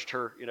encouraged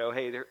her.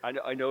 Hey,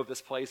 I know of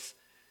this place,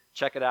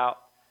 check it out.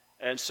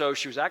 And so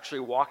she was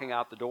actually walking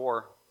out the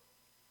door,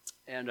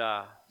 and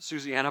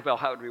Susie Annabelle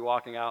happened to be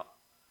walking out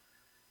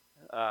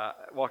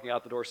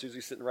the door.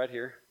 Susie's sitting right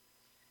here,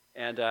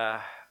 and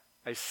I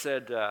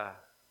said,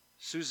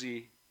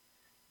 Susie,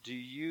 do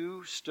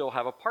you still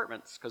have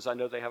apartments? Because I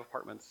know they have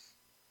apartments.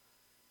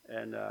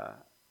 And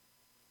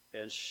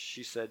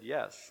she said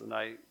yes. And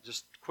I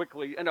just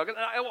quickly, and I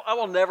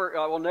will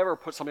never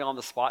put somebody on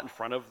the spot in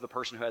front of the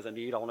person who has a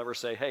need. I will never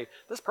say, hey,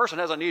 this person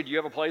has a need. Do you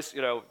have a place?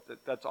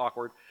 That's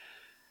awkward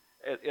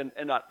and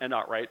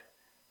not right.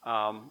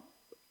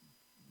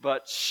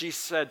 But she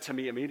said to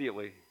me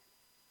immediately,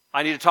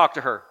 I need to talk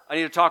to her. I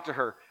need to talk to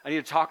her. I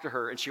need to talk to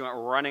her. And she went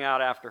running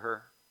out after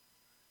her.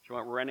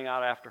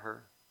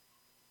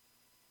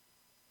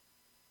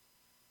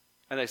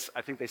 And I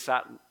think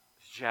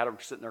she had them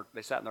sitting there,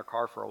 they sat in their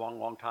car for a long,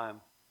 long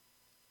time.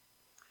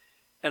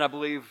 And I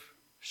believe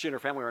she and her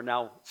family are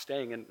now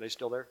staying, and they're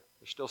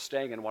still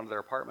staying in one of their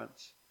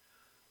apartments.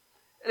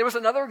 And it was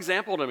another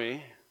example to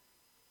me.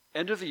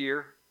 End of the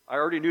year, I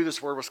already knew this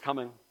word was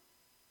coming.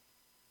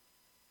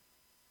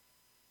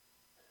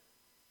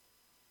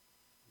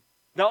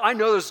 Now, I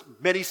know there's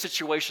many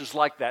situations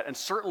like that, and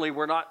certainly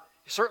we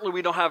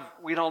don't have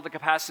the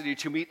capacity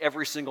to meet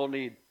every single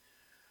need.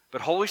 But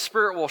Holy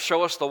Spirit will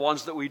show us the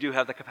ones that we do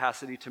have the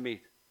capacity to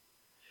meet.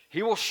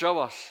 He will show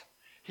us.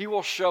 He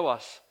will show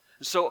us.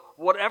 And so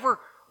whatever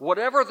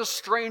the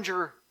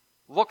stranger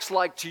looks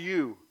like to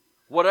you,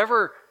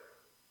 whatever,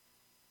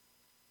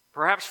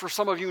 perhaps for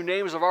some of you,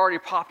 names have already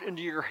popped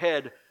into your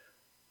head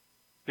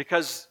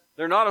because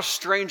they're not a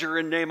stranger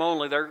in name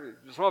only.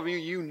 Some of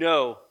you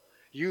know,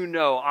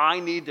 I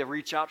need to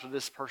reach out to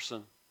this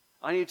person.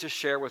 I need to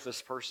share with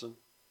this person.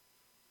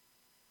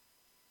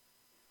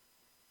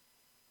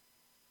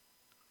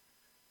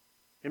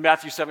 In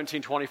Matthew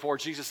 17:24,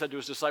 Jesus said to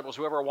his disciples,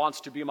 whoever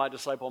wants to be my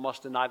disciple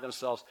must deny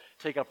themselves,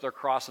 take up their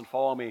cross, and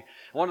follow me.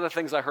 One of the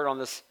things I heard on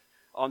this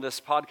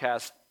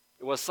podcast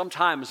was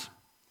sometimes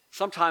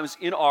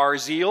in our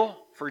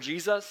zeal for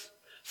Jesus,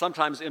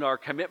 sometimes in our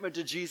commitment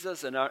to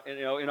Jesus, and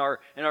in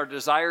our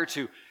desire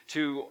to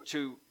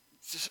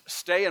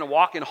stay and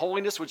walk in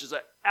holiness, which is an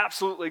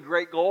absolutely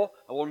great goal.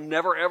 I will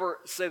never ever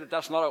say that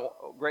that's not a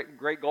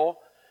great goal.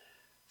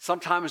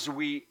 Sometimes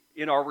we,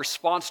 in our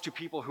response to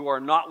people who are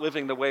not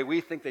living the way we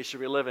think they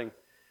should be living,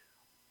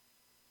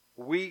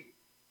 we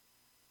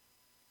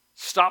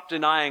stop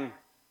denying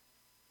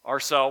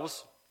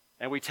ourselves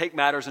and we take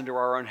matters into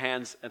our own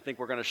hands and think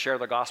we're going to share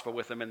the gospel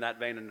with them in that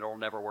vein, and it'll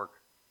never work.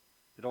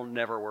 It'll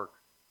never work.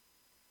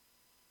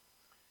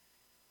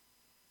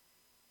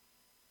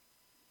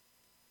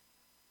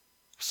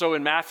 So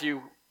in Matthew,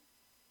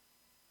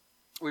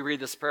 we read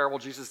this parable.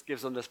 Jesus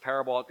gives them this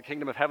parable. The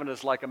kingdom of heaven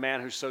is like a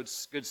man who sowed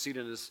good seed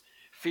in his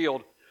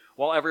field.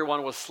 While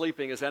everyone was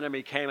sleeping, his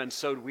enemy came and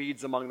sowed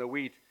weeds among the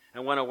wheat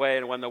and went away.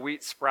 And when the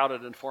wheat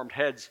sprouted and formed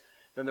heads,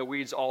 then the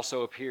weeds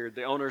also appeared.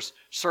 The owner's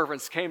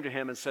servants came to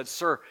him and said,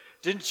 Sir,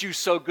 didn't you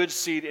sow good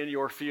seed in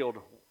your field?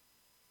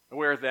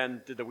 Where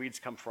then did the weeds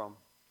come from?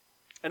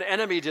 An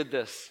enemy did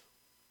this,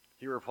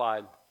 he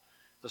replied.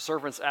 The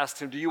servants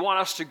asked him, do you want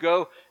us to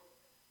go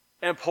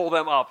and pull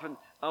them up? And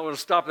I want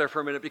to stop there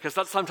for a minute, because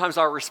that's sometimes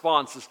our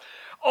response is,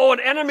 oh, an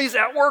enemy's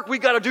at work, we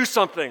got to do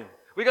something.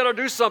 We got to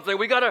do something.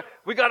 We got to.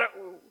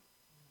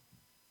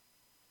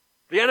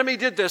 The enemy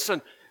did this,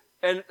 and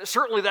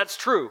certainly that's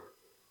true.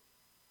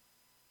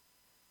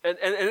 And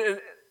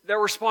their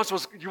response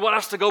was, you want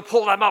us to go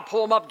pull them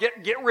up,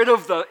 get rid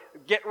of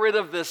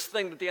this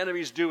thing that the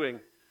enemy's doing.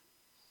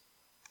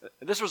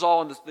 And this was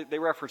all they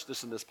referenced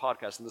this in this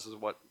podcast, and this is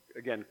what,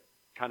 again,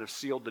 kind of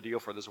sealed the deal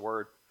for this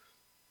word.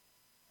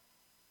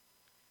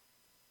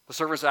 The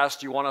servants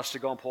asked, do you want us to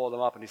go and pull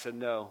them up? And he said,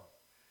 no.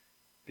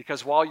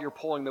 Because while you're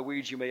pulling the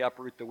weeds, you may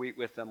uproot the wheat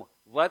with them.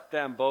 Let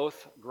them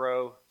both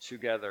grow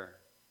together.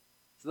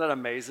 Isn't that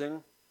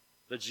amazing?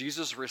 That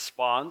Jesus'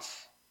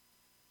 response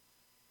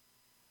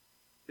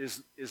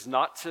is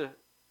not to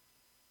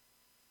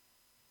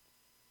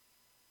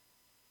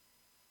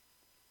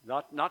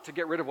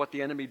get rid of what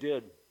the enemy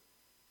did.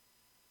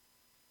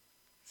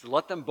 So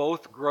let them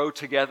both grow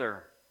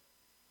together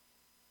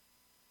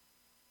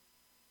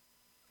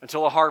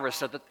until a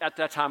harvest. At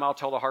that time, I'll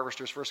tell the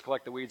harvesters, first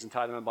collect the weeds and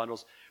tie them in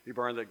bundles. We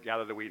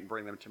gather the wheat and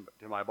bring them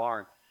to my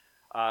barn.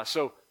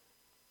 So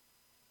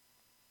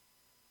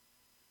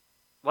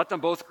let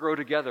them both grow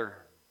together.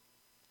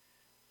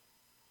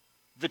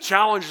 The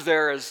challenge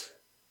there is,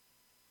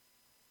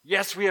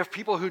 yes, we have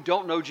people who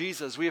don't know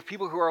Jesus. We have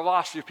people who are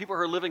lost. We have people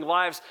who are living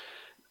lives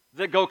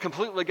that go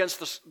completely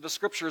against the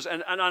Scriptures,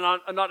 and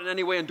I'm not in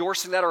any way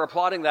endorsing that or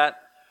applauding that.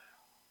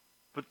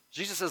 But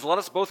Jesus says, let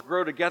us both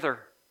grow together.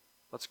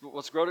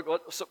 Let's grow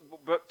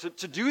but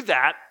to do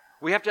that,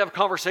 we have to have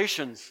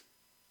conversations.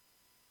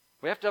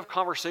 We have to have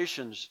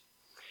conversations.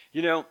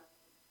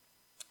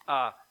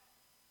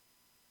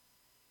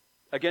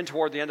 again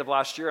toward the end of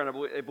last year, and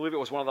I believe it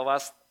was one of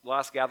the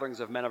last gatherings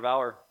of Men of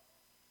Valor.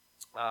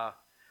 I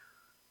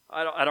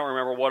don't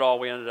remember what all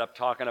we ended up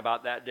talking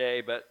about that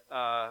day, but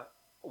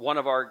one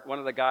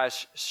of the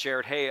guys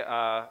shared, "Hey,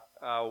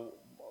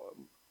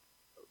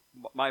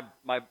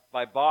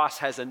 my boss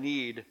has a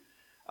need.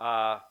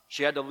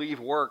 She had to leave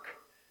work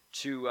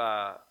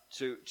to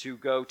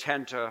go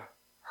tend to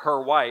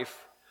her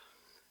wife,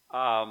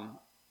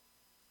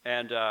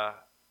 and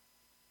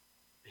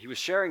he was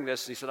sharing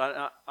this, and he said, I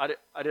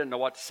didn't know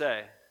what to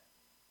say.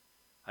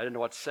 I didn't know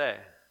what to say,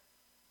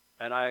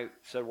 and I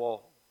said,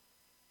 well,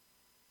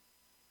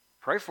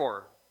 pray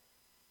for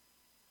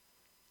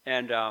her,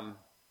 and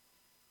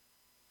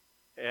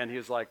he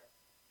was like,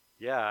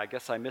 yeah, I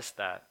guess I missed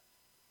that.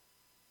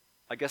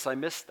 Because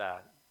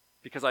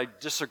I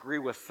disagree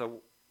with the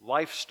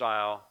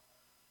lifestyle.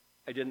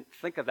 I didn't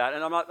think of that,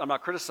 and I'm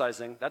not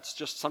criticizing. That's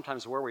just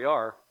sometimes where we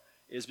are,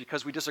 is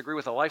because we disagree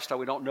with the lifestyle.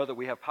 We don't know that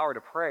we have power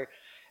to pray,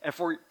 and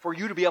for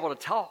you to be able to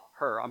tell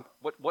her,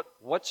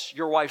 what's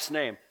your wife's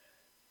name?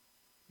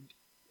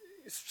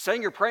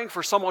 Saying you're praying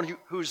for someone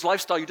whose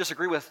lifestyle you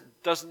disagree with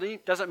doesn't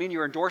mean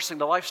you're endorsing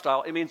the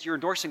lifestyle. It means you're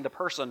endorsing the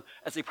person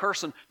as a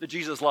person that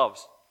Jesus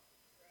loves.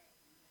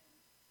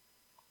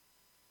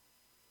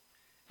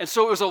 And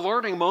so it was a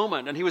learning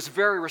moment, and he was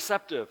very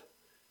receptive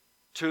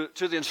to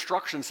the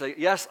instructions. Say,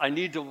 yes, I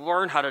need to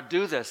learn how to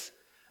do this.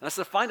 And I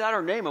said, find out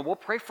her name, and we'll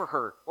pray for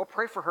her. We'll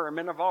pray for her in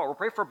Men of Valor. We'll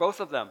pray for both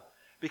of them,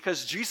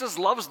 because Jesus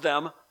loves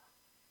them.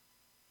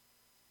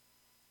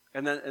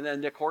 And then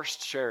Nick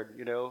Horst shared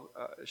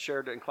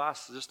in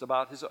class just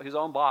about his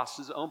own boss.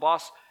 His own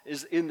boss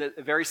is in the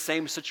very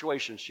same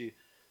situation.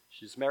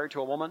 She's married to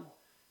a woman,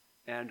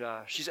 and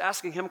she's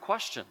asking him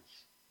questions.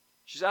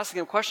 She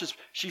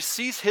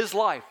sees his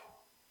life.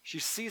 She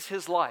sees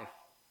his life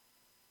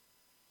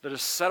that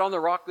is set on the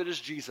rock that is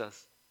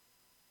Jesus.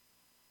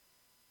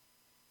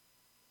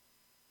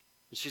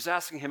 And she's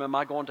asking him, am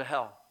I going to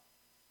hell?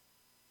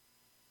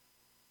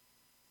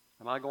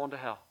 Am I going to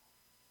hell?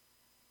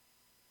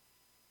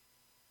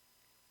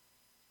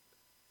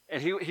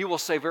 And he will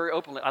say very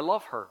openly, I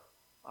love her.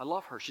 I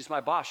love her. She's my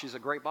boss. She's a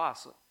great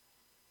boss.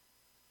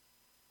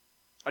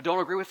 I don't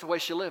agree with the way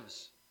she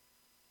lives,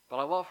 but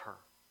I love her.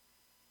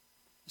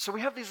 So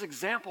we have these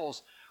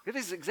examples. We have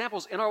these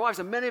examples in our lives,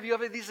 and many of you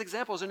have these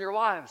examples in your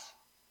lives.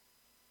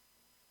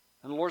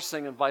 And the Lord's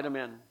saying, invite them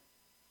in.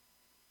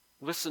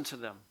 Listen to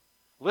them.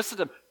 Listen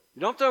to them.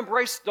 You don't have to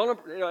embrace,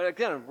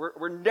 again,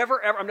 I'm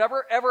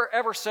never,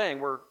 ever saying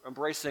we're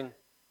embracing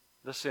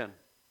the sin.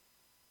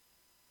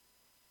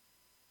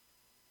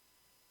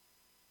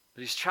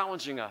 But he's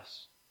challenging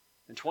us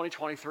in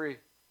 2023.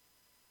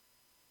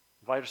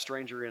 Invite a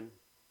stranger in.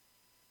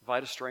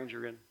 Invite a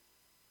stranger in.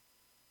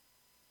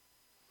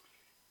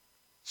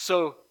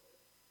 So,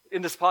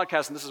 in this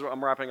podcast, and this is what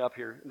I'm wrapping up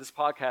here. In this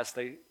podcast,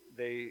 they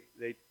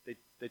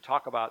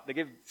talk about, they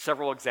give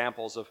several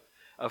examples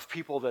of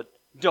people that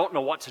don't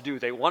know what to do.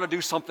 They want to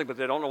do something, but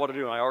they don't know what to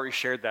do. And I already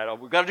shared that.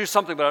 We've got to do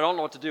something, but I don't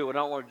know what to do. I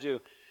don't know what to do.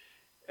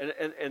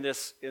 And in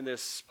this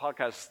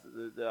podcast,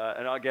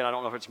 and again, I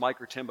don't know if it's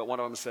Mike or Tim, but one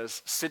of them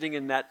says, sitting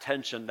in that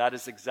tension, that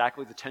is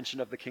exactly the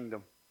tension of the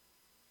kingdom.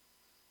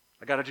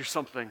 I got to do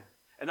something.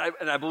 And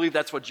I believe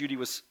that's what Judy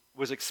was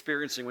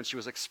experiencing when she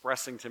was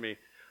expressing to me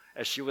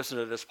as she listened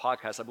to this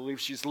podcast. I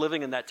believe she's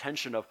living in that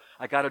tension of,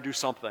 I got to do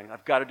something.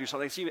 I've got to do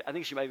something. I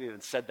think she might have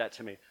even said that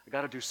to me. I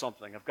got to do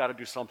something. I've got to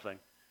do something.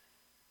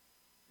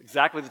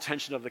 Exactly the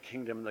tension of the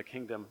kingdom. The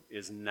kingdom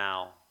is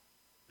now.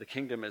 The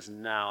kingdom is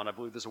now. And I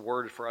believe this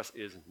word for us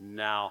is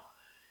now.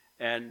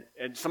 And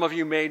some of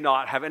you may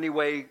not have any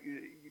way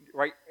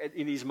right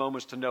in these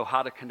moments to know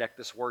how to connect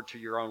this word to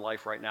your own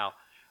life right now.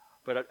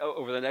 But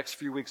over the next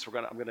few weeks, I'm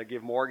going to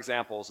give more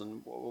examples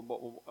and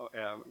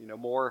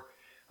more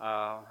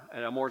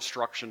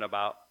instruction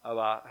about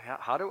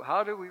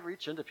how do we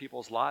reach into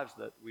people's lives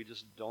that we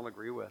just don't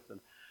agree with.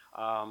 And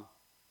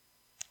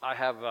I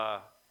have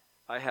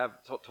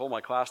told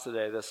my class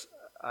today this.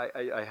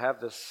 I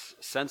have this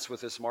sense with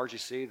this Margie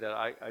C that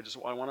I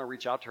want to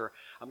reach out to her.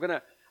 I'm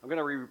gonna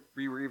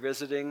be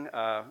revisiting.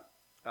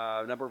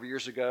 A number of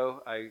years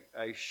ago, I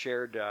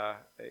shared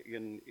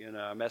in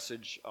a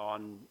message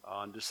on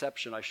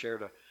deception. I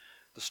shared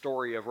the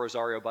story of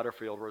Rosario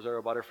Butterfield.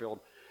 Rosario Butterfield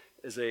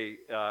is a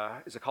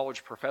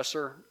college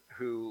professor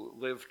who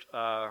lived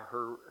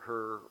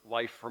her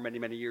life for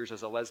many years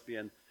as a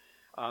lesbian.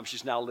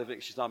 She's now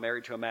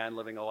married to a man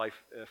living a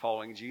life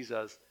following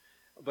Jesus.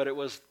 But it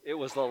was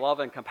the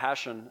love and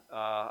compassion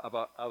of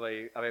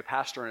a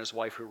pastor and his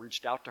wife who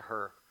reached out to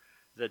her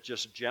that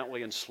just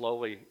gently and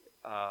slowly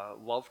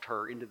loved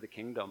her into the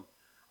kingdom.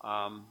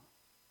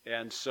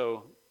 And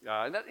so,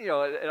 and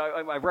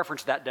I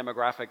referenced that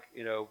demographic,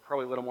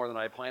 probably a little more than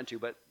I had planned to.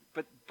 But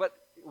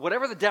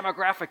whatever the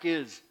demographic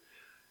is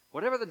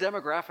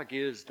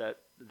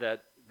that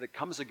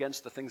comes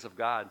against the things of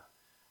God,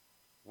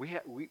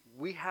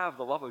 we have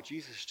the love of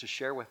Jesus to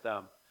share with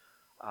them,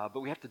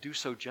 but we have to do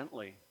so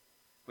gently.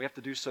 We have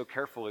to do so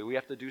carefully. We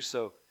have to do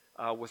so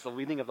with the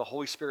leading of the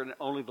Holy Spirit and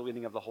only the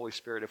leading of the Holy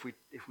Spirit. If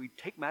we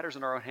take matters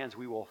in our own hands,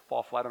 we will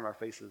fall flat on our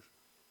faces.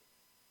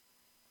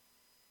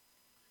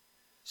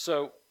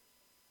 So,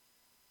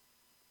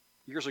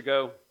 years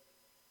ago,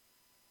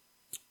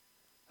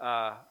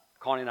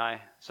 Connie and I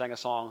sang a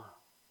song,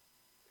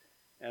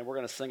 and we're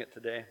going to sing it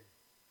today.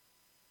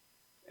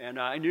 And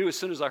I knew as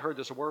soon as I heard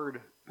this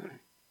word,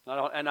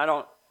 I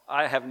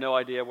have no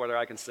idea whether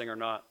I can sing or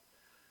not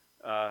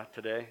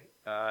today.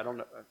 I don't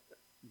know,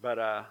 but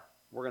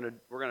we're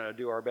gonna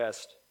do our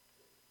best.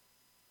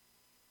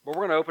 But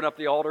we're gonna open up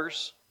the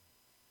altars,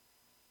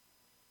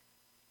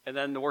 and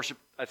then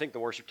I think the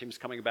worship team's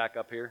coming back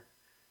up here.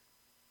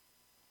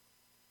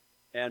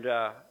 And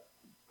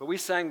but we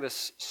sang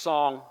this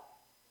song,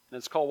 and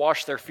it's called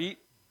 "Wash Their Feet."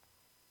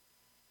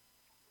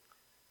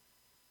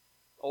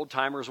 Old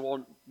timers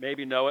will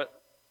maybe know it.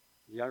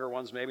 Younger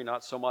ones maybe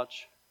not so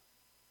much.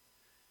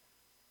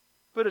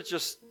 But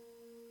it's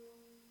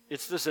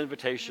this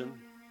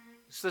invitation.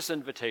 It's this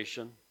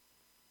invitation.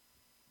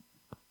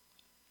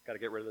 Got to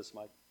get rid of this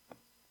mic.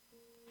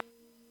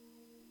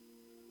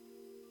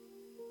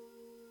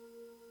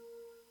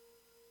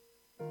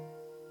 But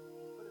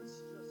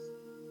it's just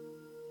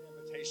the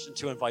invitation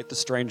to invite the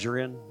stranger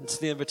in. It's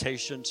the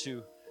invitation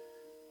to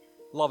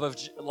love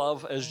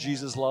as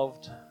Jesus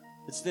loved.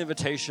 It's the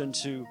invitation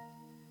to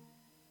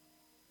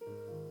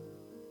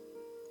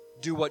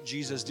do what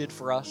Jesus did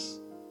for us.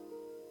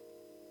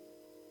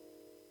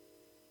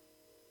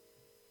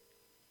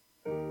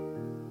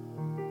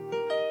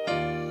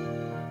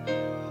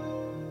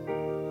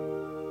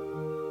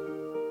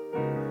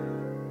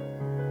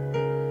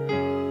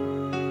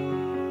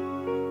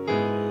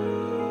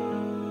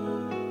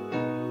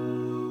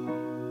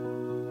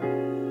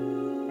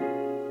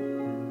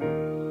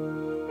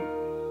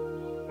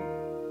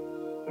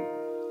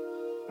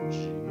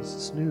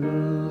 Jesus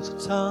knew the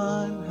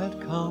time had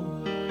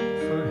come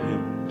for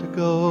him to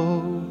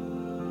go.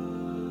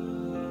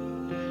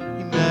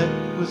 He met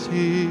with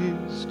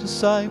his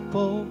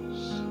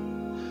disciples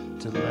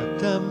to let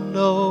them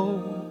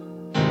know.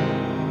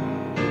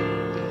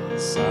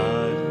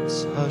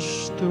 Silence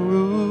hushed the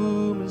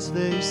room as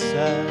they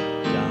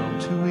sat down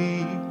to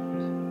eat.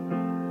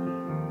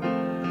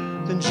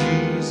 Then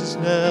Jesus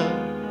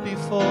knelt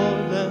before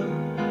them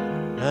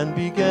and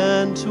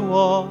began to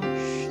wash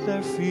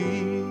their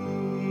feet.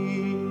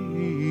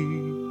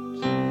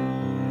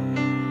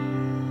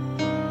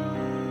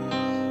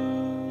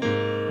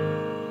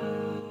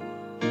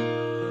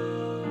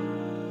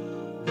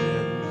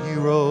 Then he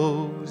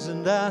rose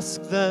and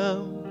asked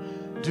them,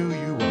 "Do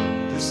you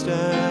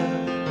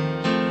understand?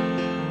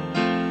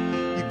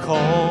 You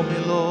call me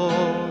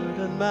Lord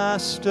and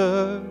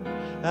Master,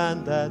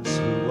 and that's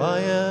who I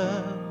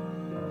am.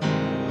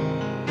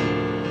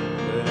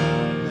 But I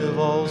have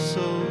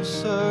also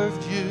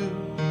served you.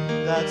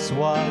 That's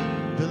why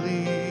you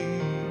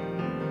believe.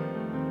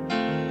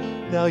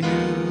 Now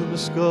you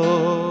must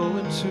go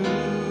into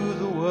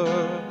the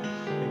world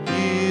and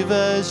give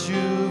as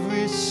you've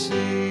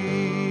received.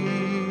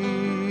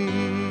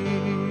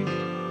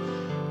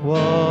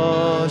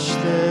 Wash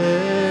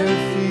their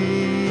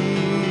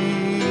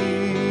feet.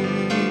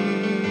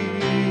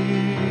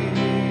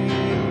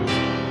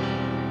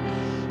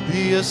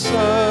 Be a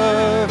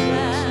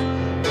servant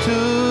to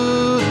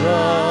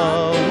the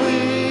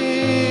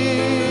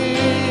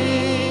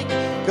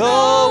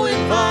Go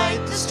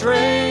invite the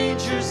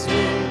strangers in.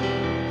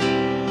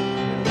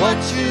 And what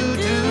you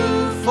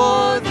do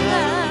for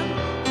them,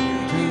 you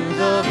do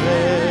the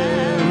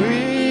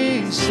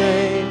very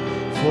same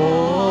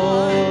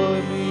for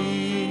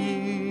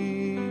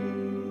me.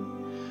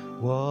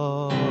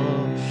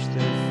 Wash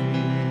their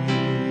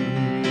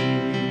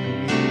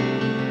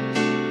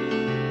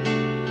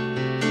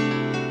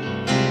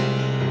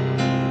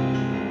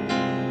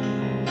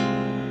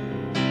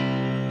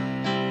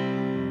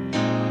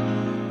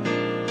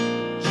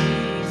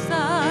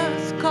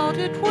Called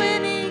it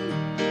winning,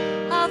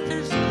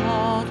 others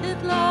called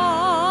it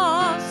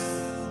loss.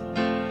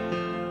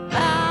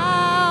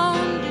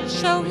 Bound to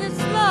show his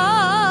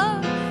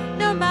love,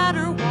 no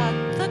matter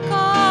what the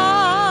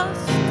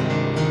cost.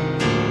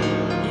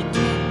 He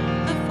took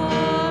the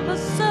form of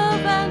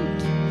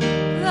servant,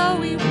 though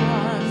he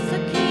was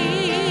a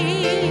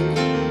king.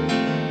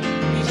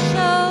 He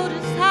showed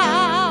us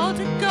how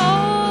to go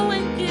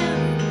and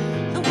give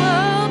the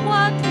world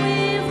what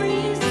we've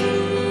received.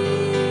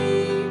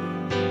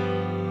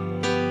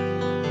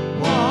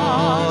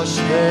 Wash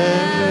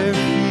their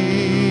feet.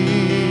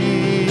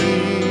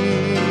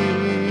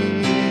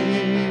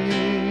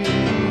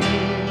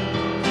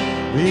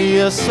 Be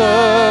a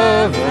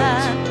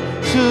servant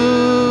to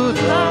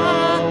the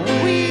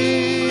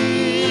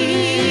weak.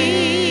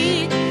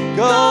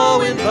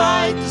 Go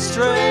invite the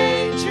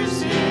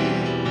strangers in.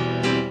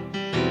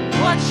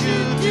 What you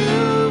do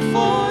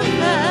for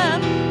them,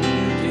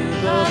 you do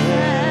the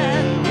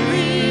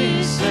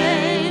very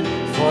same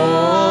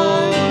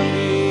for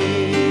me.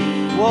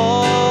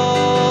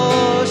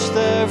 Wash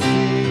their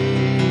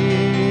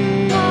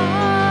feet.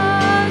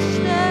 Wash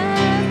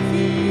their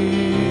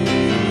feet.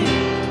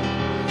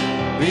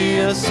 Be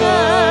a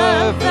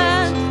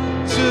servant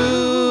to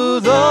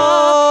the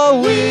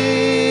weak.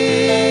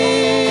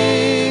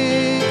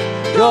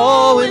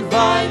 Go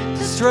invite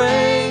the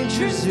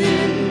strangers in.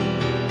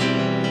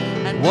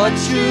 What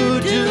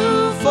you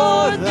do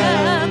for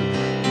them,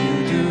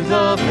 you do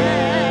the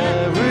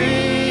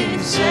very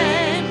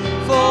same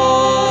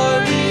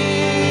for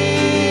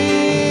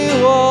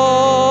me.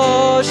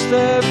 Wash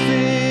their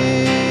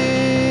feet,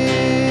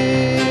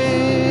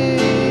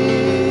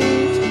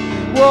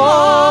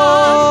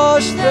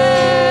 wash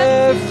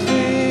their feet.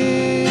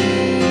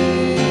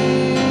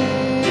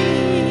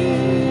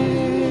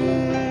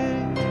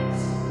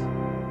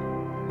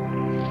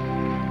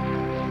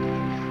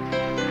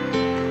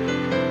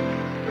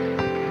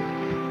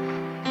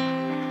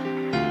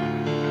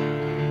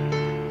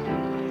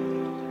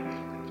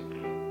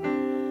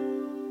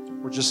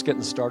 We're just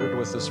getting started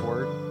with this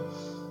word.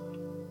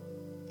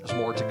 There's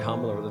more to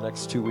come over the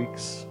next 2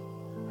 weeks.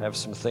 I have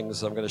some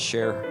things I'm going to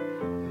share.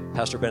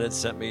 Pastor Bennett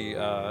sent me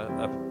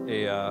a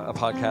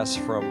podcast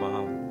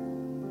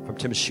from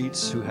Tim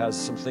Sheets, who has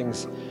some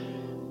things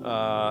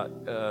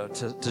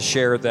to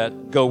share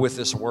that go with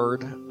this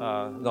word,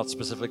 not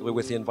specifically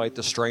with the invite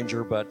the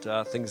stranger, but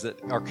things that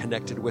are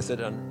connected with it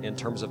in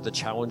terms of the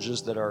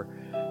challenges that are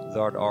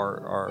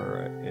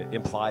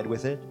implied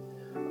with it.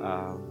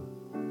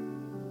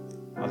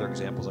 Other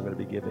examples I'm going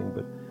to be giving,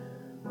 but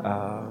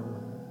I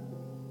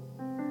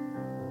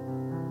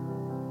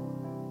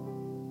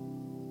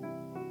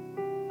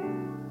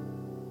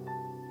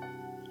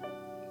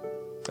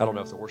don't know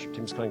if the worship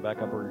team's coming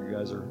back up or you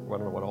guys are, I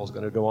don't know what all's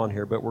going to go on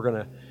here, but we're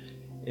going to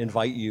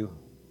invite you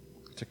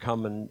to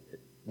come and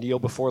kneel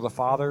before the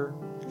Father.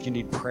 If you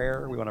need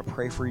prayer, we want to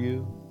pray for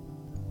you.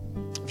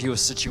 If you have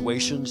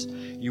situations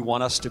you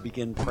want us to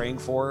begin praying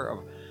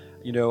for,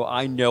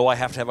 I know I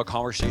have to have a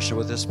conversation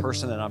with this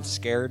person and I'm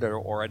scared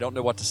or I don't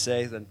know what to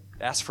say, then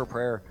ask for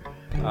prayer.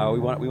 We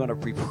want to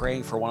be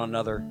praying for one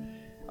another.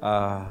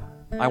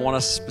 I want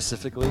us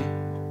specifically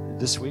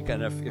this week,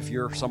 and if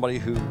you're somebody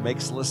who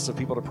makes lists of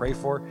people to pray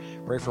for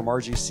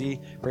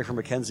RGC, pray for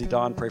Mackenzie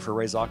Don, pray for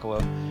Ray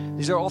Zoccolo.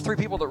 These are all three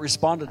people that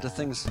responded to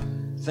things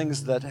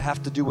that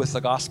have to do with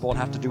the gospel and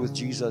have to do with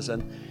Jesus,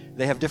 and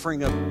they have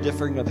differing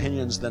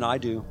opinions than I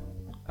do.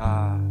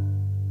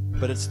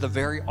 But it's the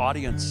very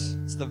audience.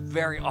 It's the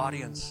very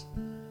audience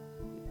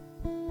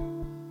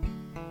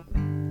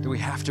that we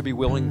have to be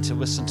willing to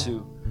listen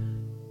to.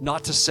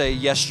 Not to say,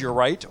 yes, you're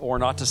right, or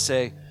not to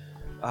say,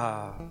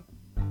 not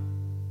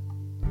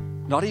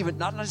even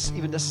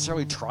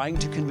necessarily trying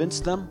to convince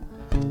them,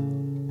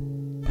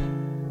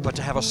 but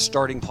to have a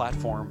starting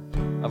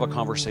platform of a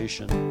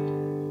conversation.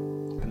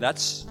 And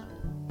that's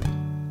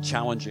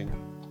challenging.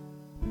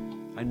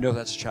 I know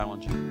that's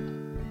challenging.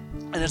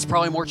 And it's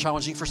probably more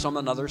challenging for some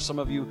than others. Some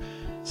of you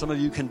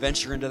can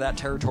venture into that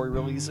territory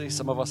real easily.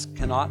 Some of us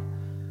cannot.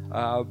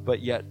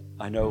 But yet,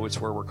 I know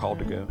it's where we're called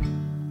to go.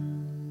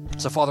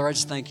 So, Father, I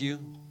just thank you.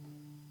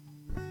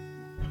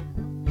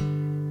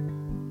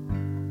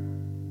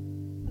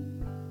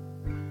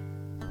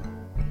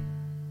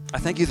 I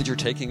thank you that you're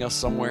taking us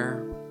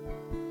somewhere.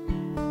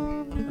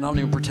 And I don't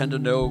even pretend to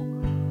know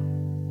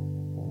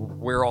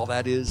where all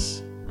that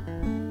is.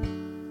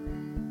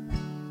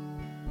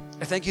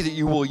 I thank you that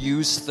you will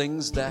use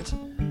things that,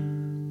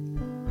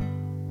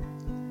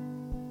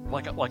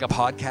 like a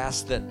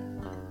podcast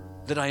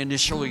that I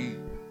initially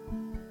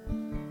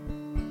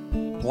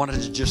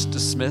wanted to just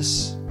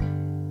dismiss,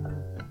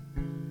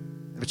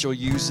 but you'll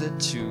use it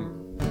to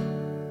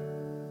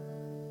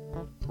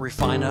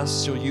refine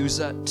us. You'll use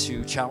it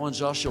to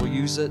challenge us. You'll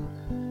use it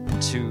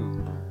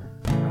to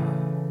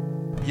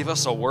give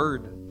us a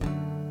word.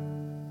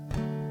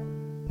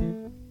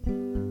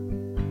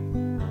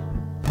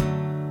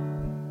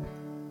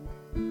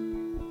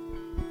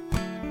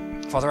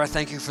 Father, I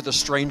thank you for the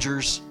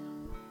strangers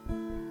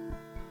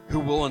who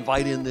will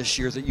invite in this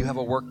year that you have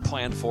a work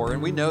planned for.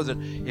 And we know that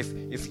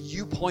if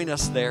you point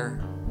us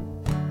there,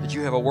 that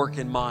you have a work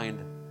in mind.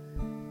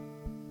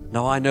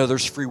 Now, I know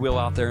there's free will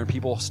out there and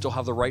people still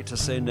have the right to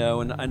say no.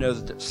 And I know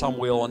that some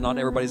will, and not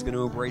everybody's going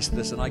to embrace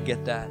this, and I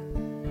get that.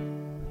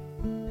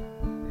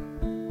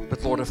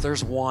 But Lord, if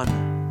there's one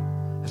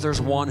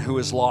who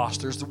is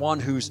lost, there's the one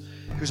who's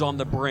on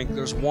the brink,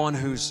 there's one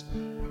who's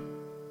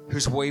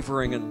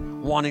wavering and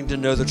wanting to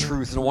know the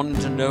truth and wanting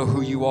to know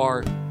who you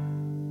are,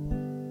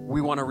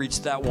 we want to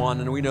reach that one,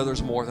 and we know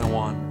there's more than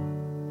one.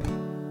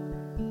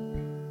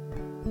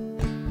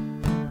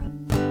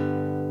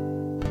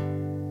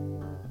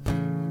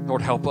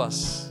 Lord, help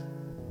us.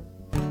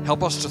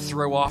 Help us to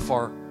throw off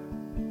our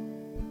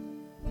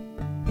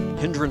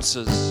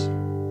hindrances.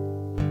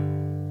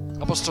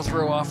 Help us to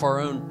throw off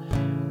our own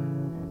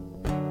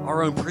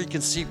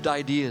preconceived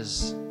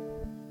ideas.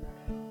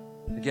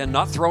 Again,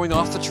 not throwing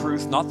off the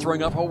truth, not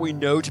throwing up what we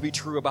know to be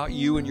true about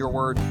you and your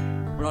word.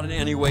 We're not in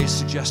any way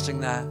suggesting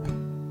that.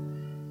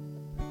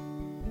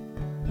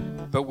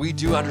 But we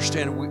do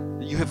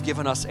understand that you have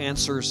given us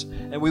answers,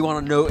 and we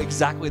want to know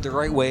exactly the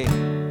right way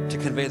to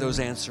convey those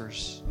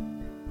answers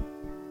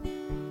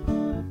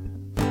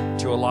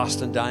to a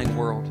lost and dying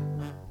world.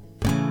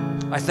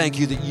 I thank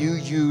you that you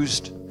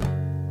used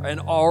and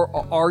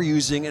are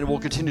using and will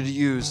continue to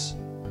use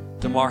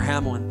Damar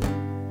Hamlin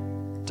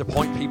to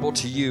point people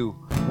to you.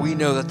 We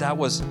know that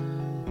was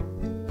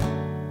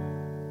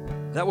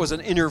That was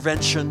an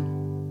intervention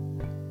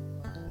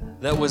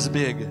that was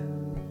big.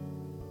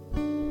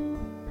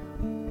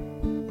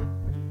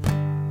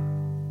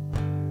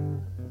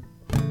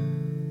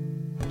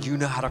 You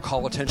know how to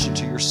call attention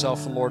to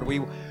yourself, and Lord, we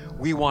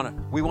want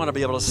to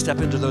be able to step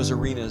into those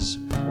arenas.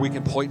 We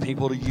can point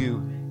people to you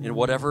in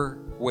whatever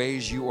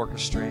ways you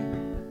orchestrate.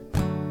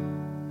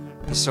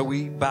 And so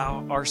we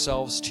bow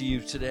ourselves to you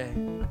today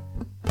and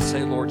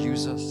say, Lord,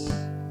 use us.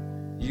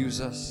 Use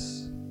us.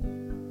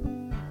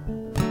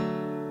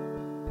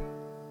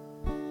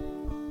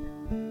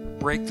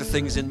 Break the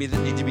things in me that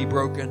need to be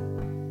broken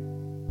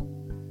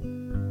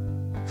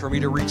for me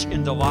to reach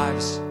into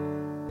lives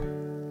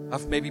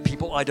of maybe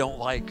people I don't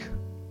like.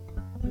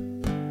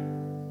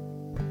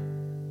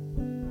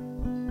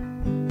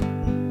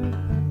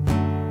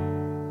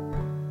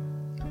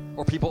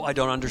 Or people I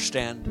don't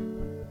understand.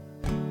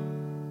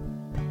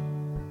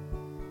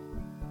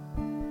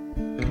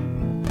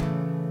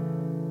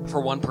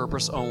 For one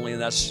purpose only,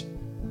 and that's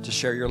to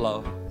share your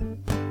love.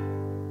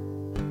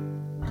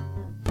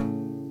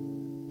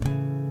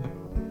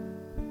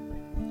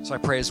 So I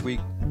pray as we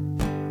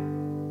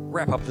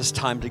wrap up this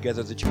time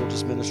together that you will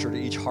just minister to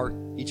each heart,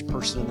 each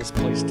person in this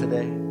place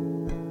today.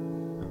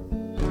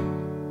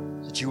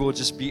 That you will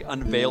just be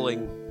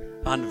unveiling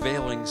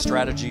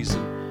strategies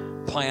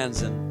and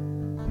plans and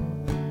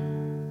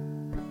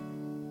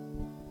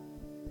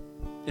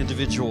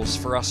individuals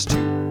for us to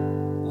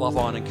love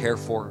on and care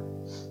for.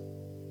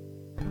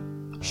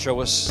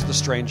 Show us the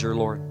stranger,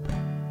 Lord.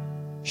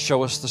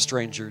 Show us the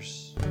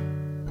strangers.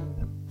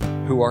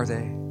 Who are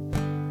they?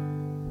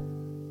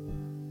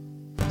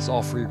 It's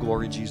all for your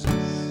glory, Jesus.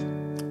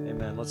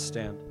 Amen. Let's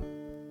stand.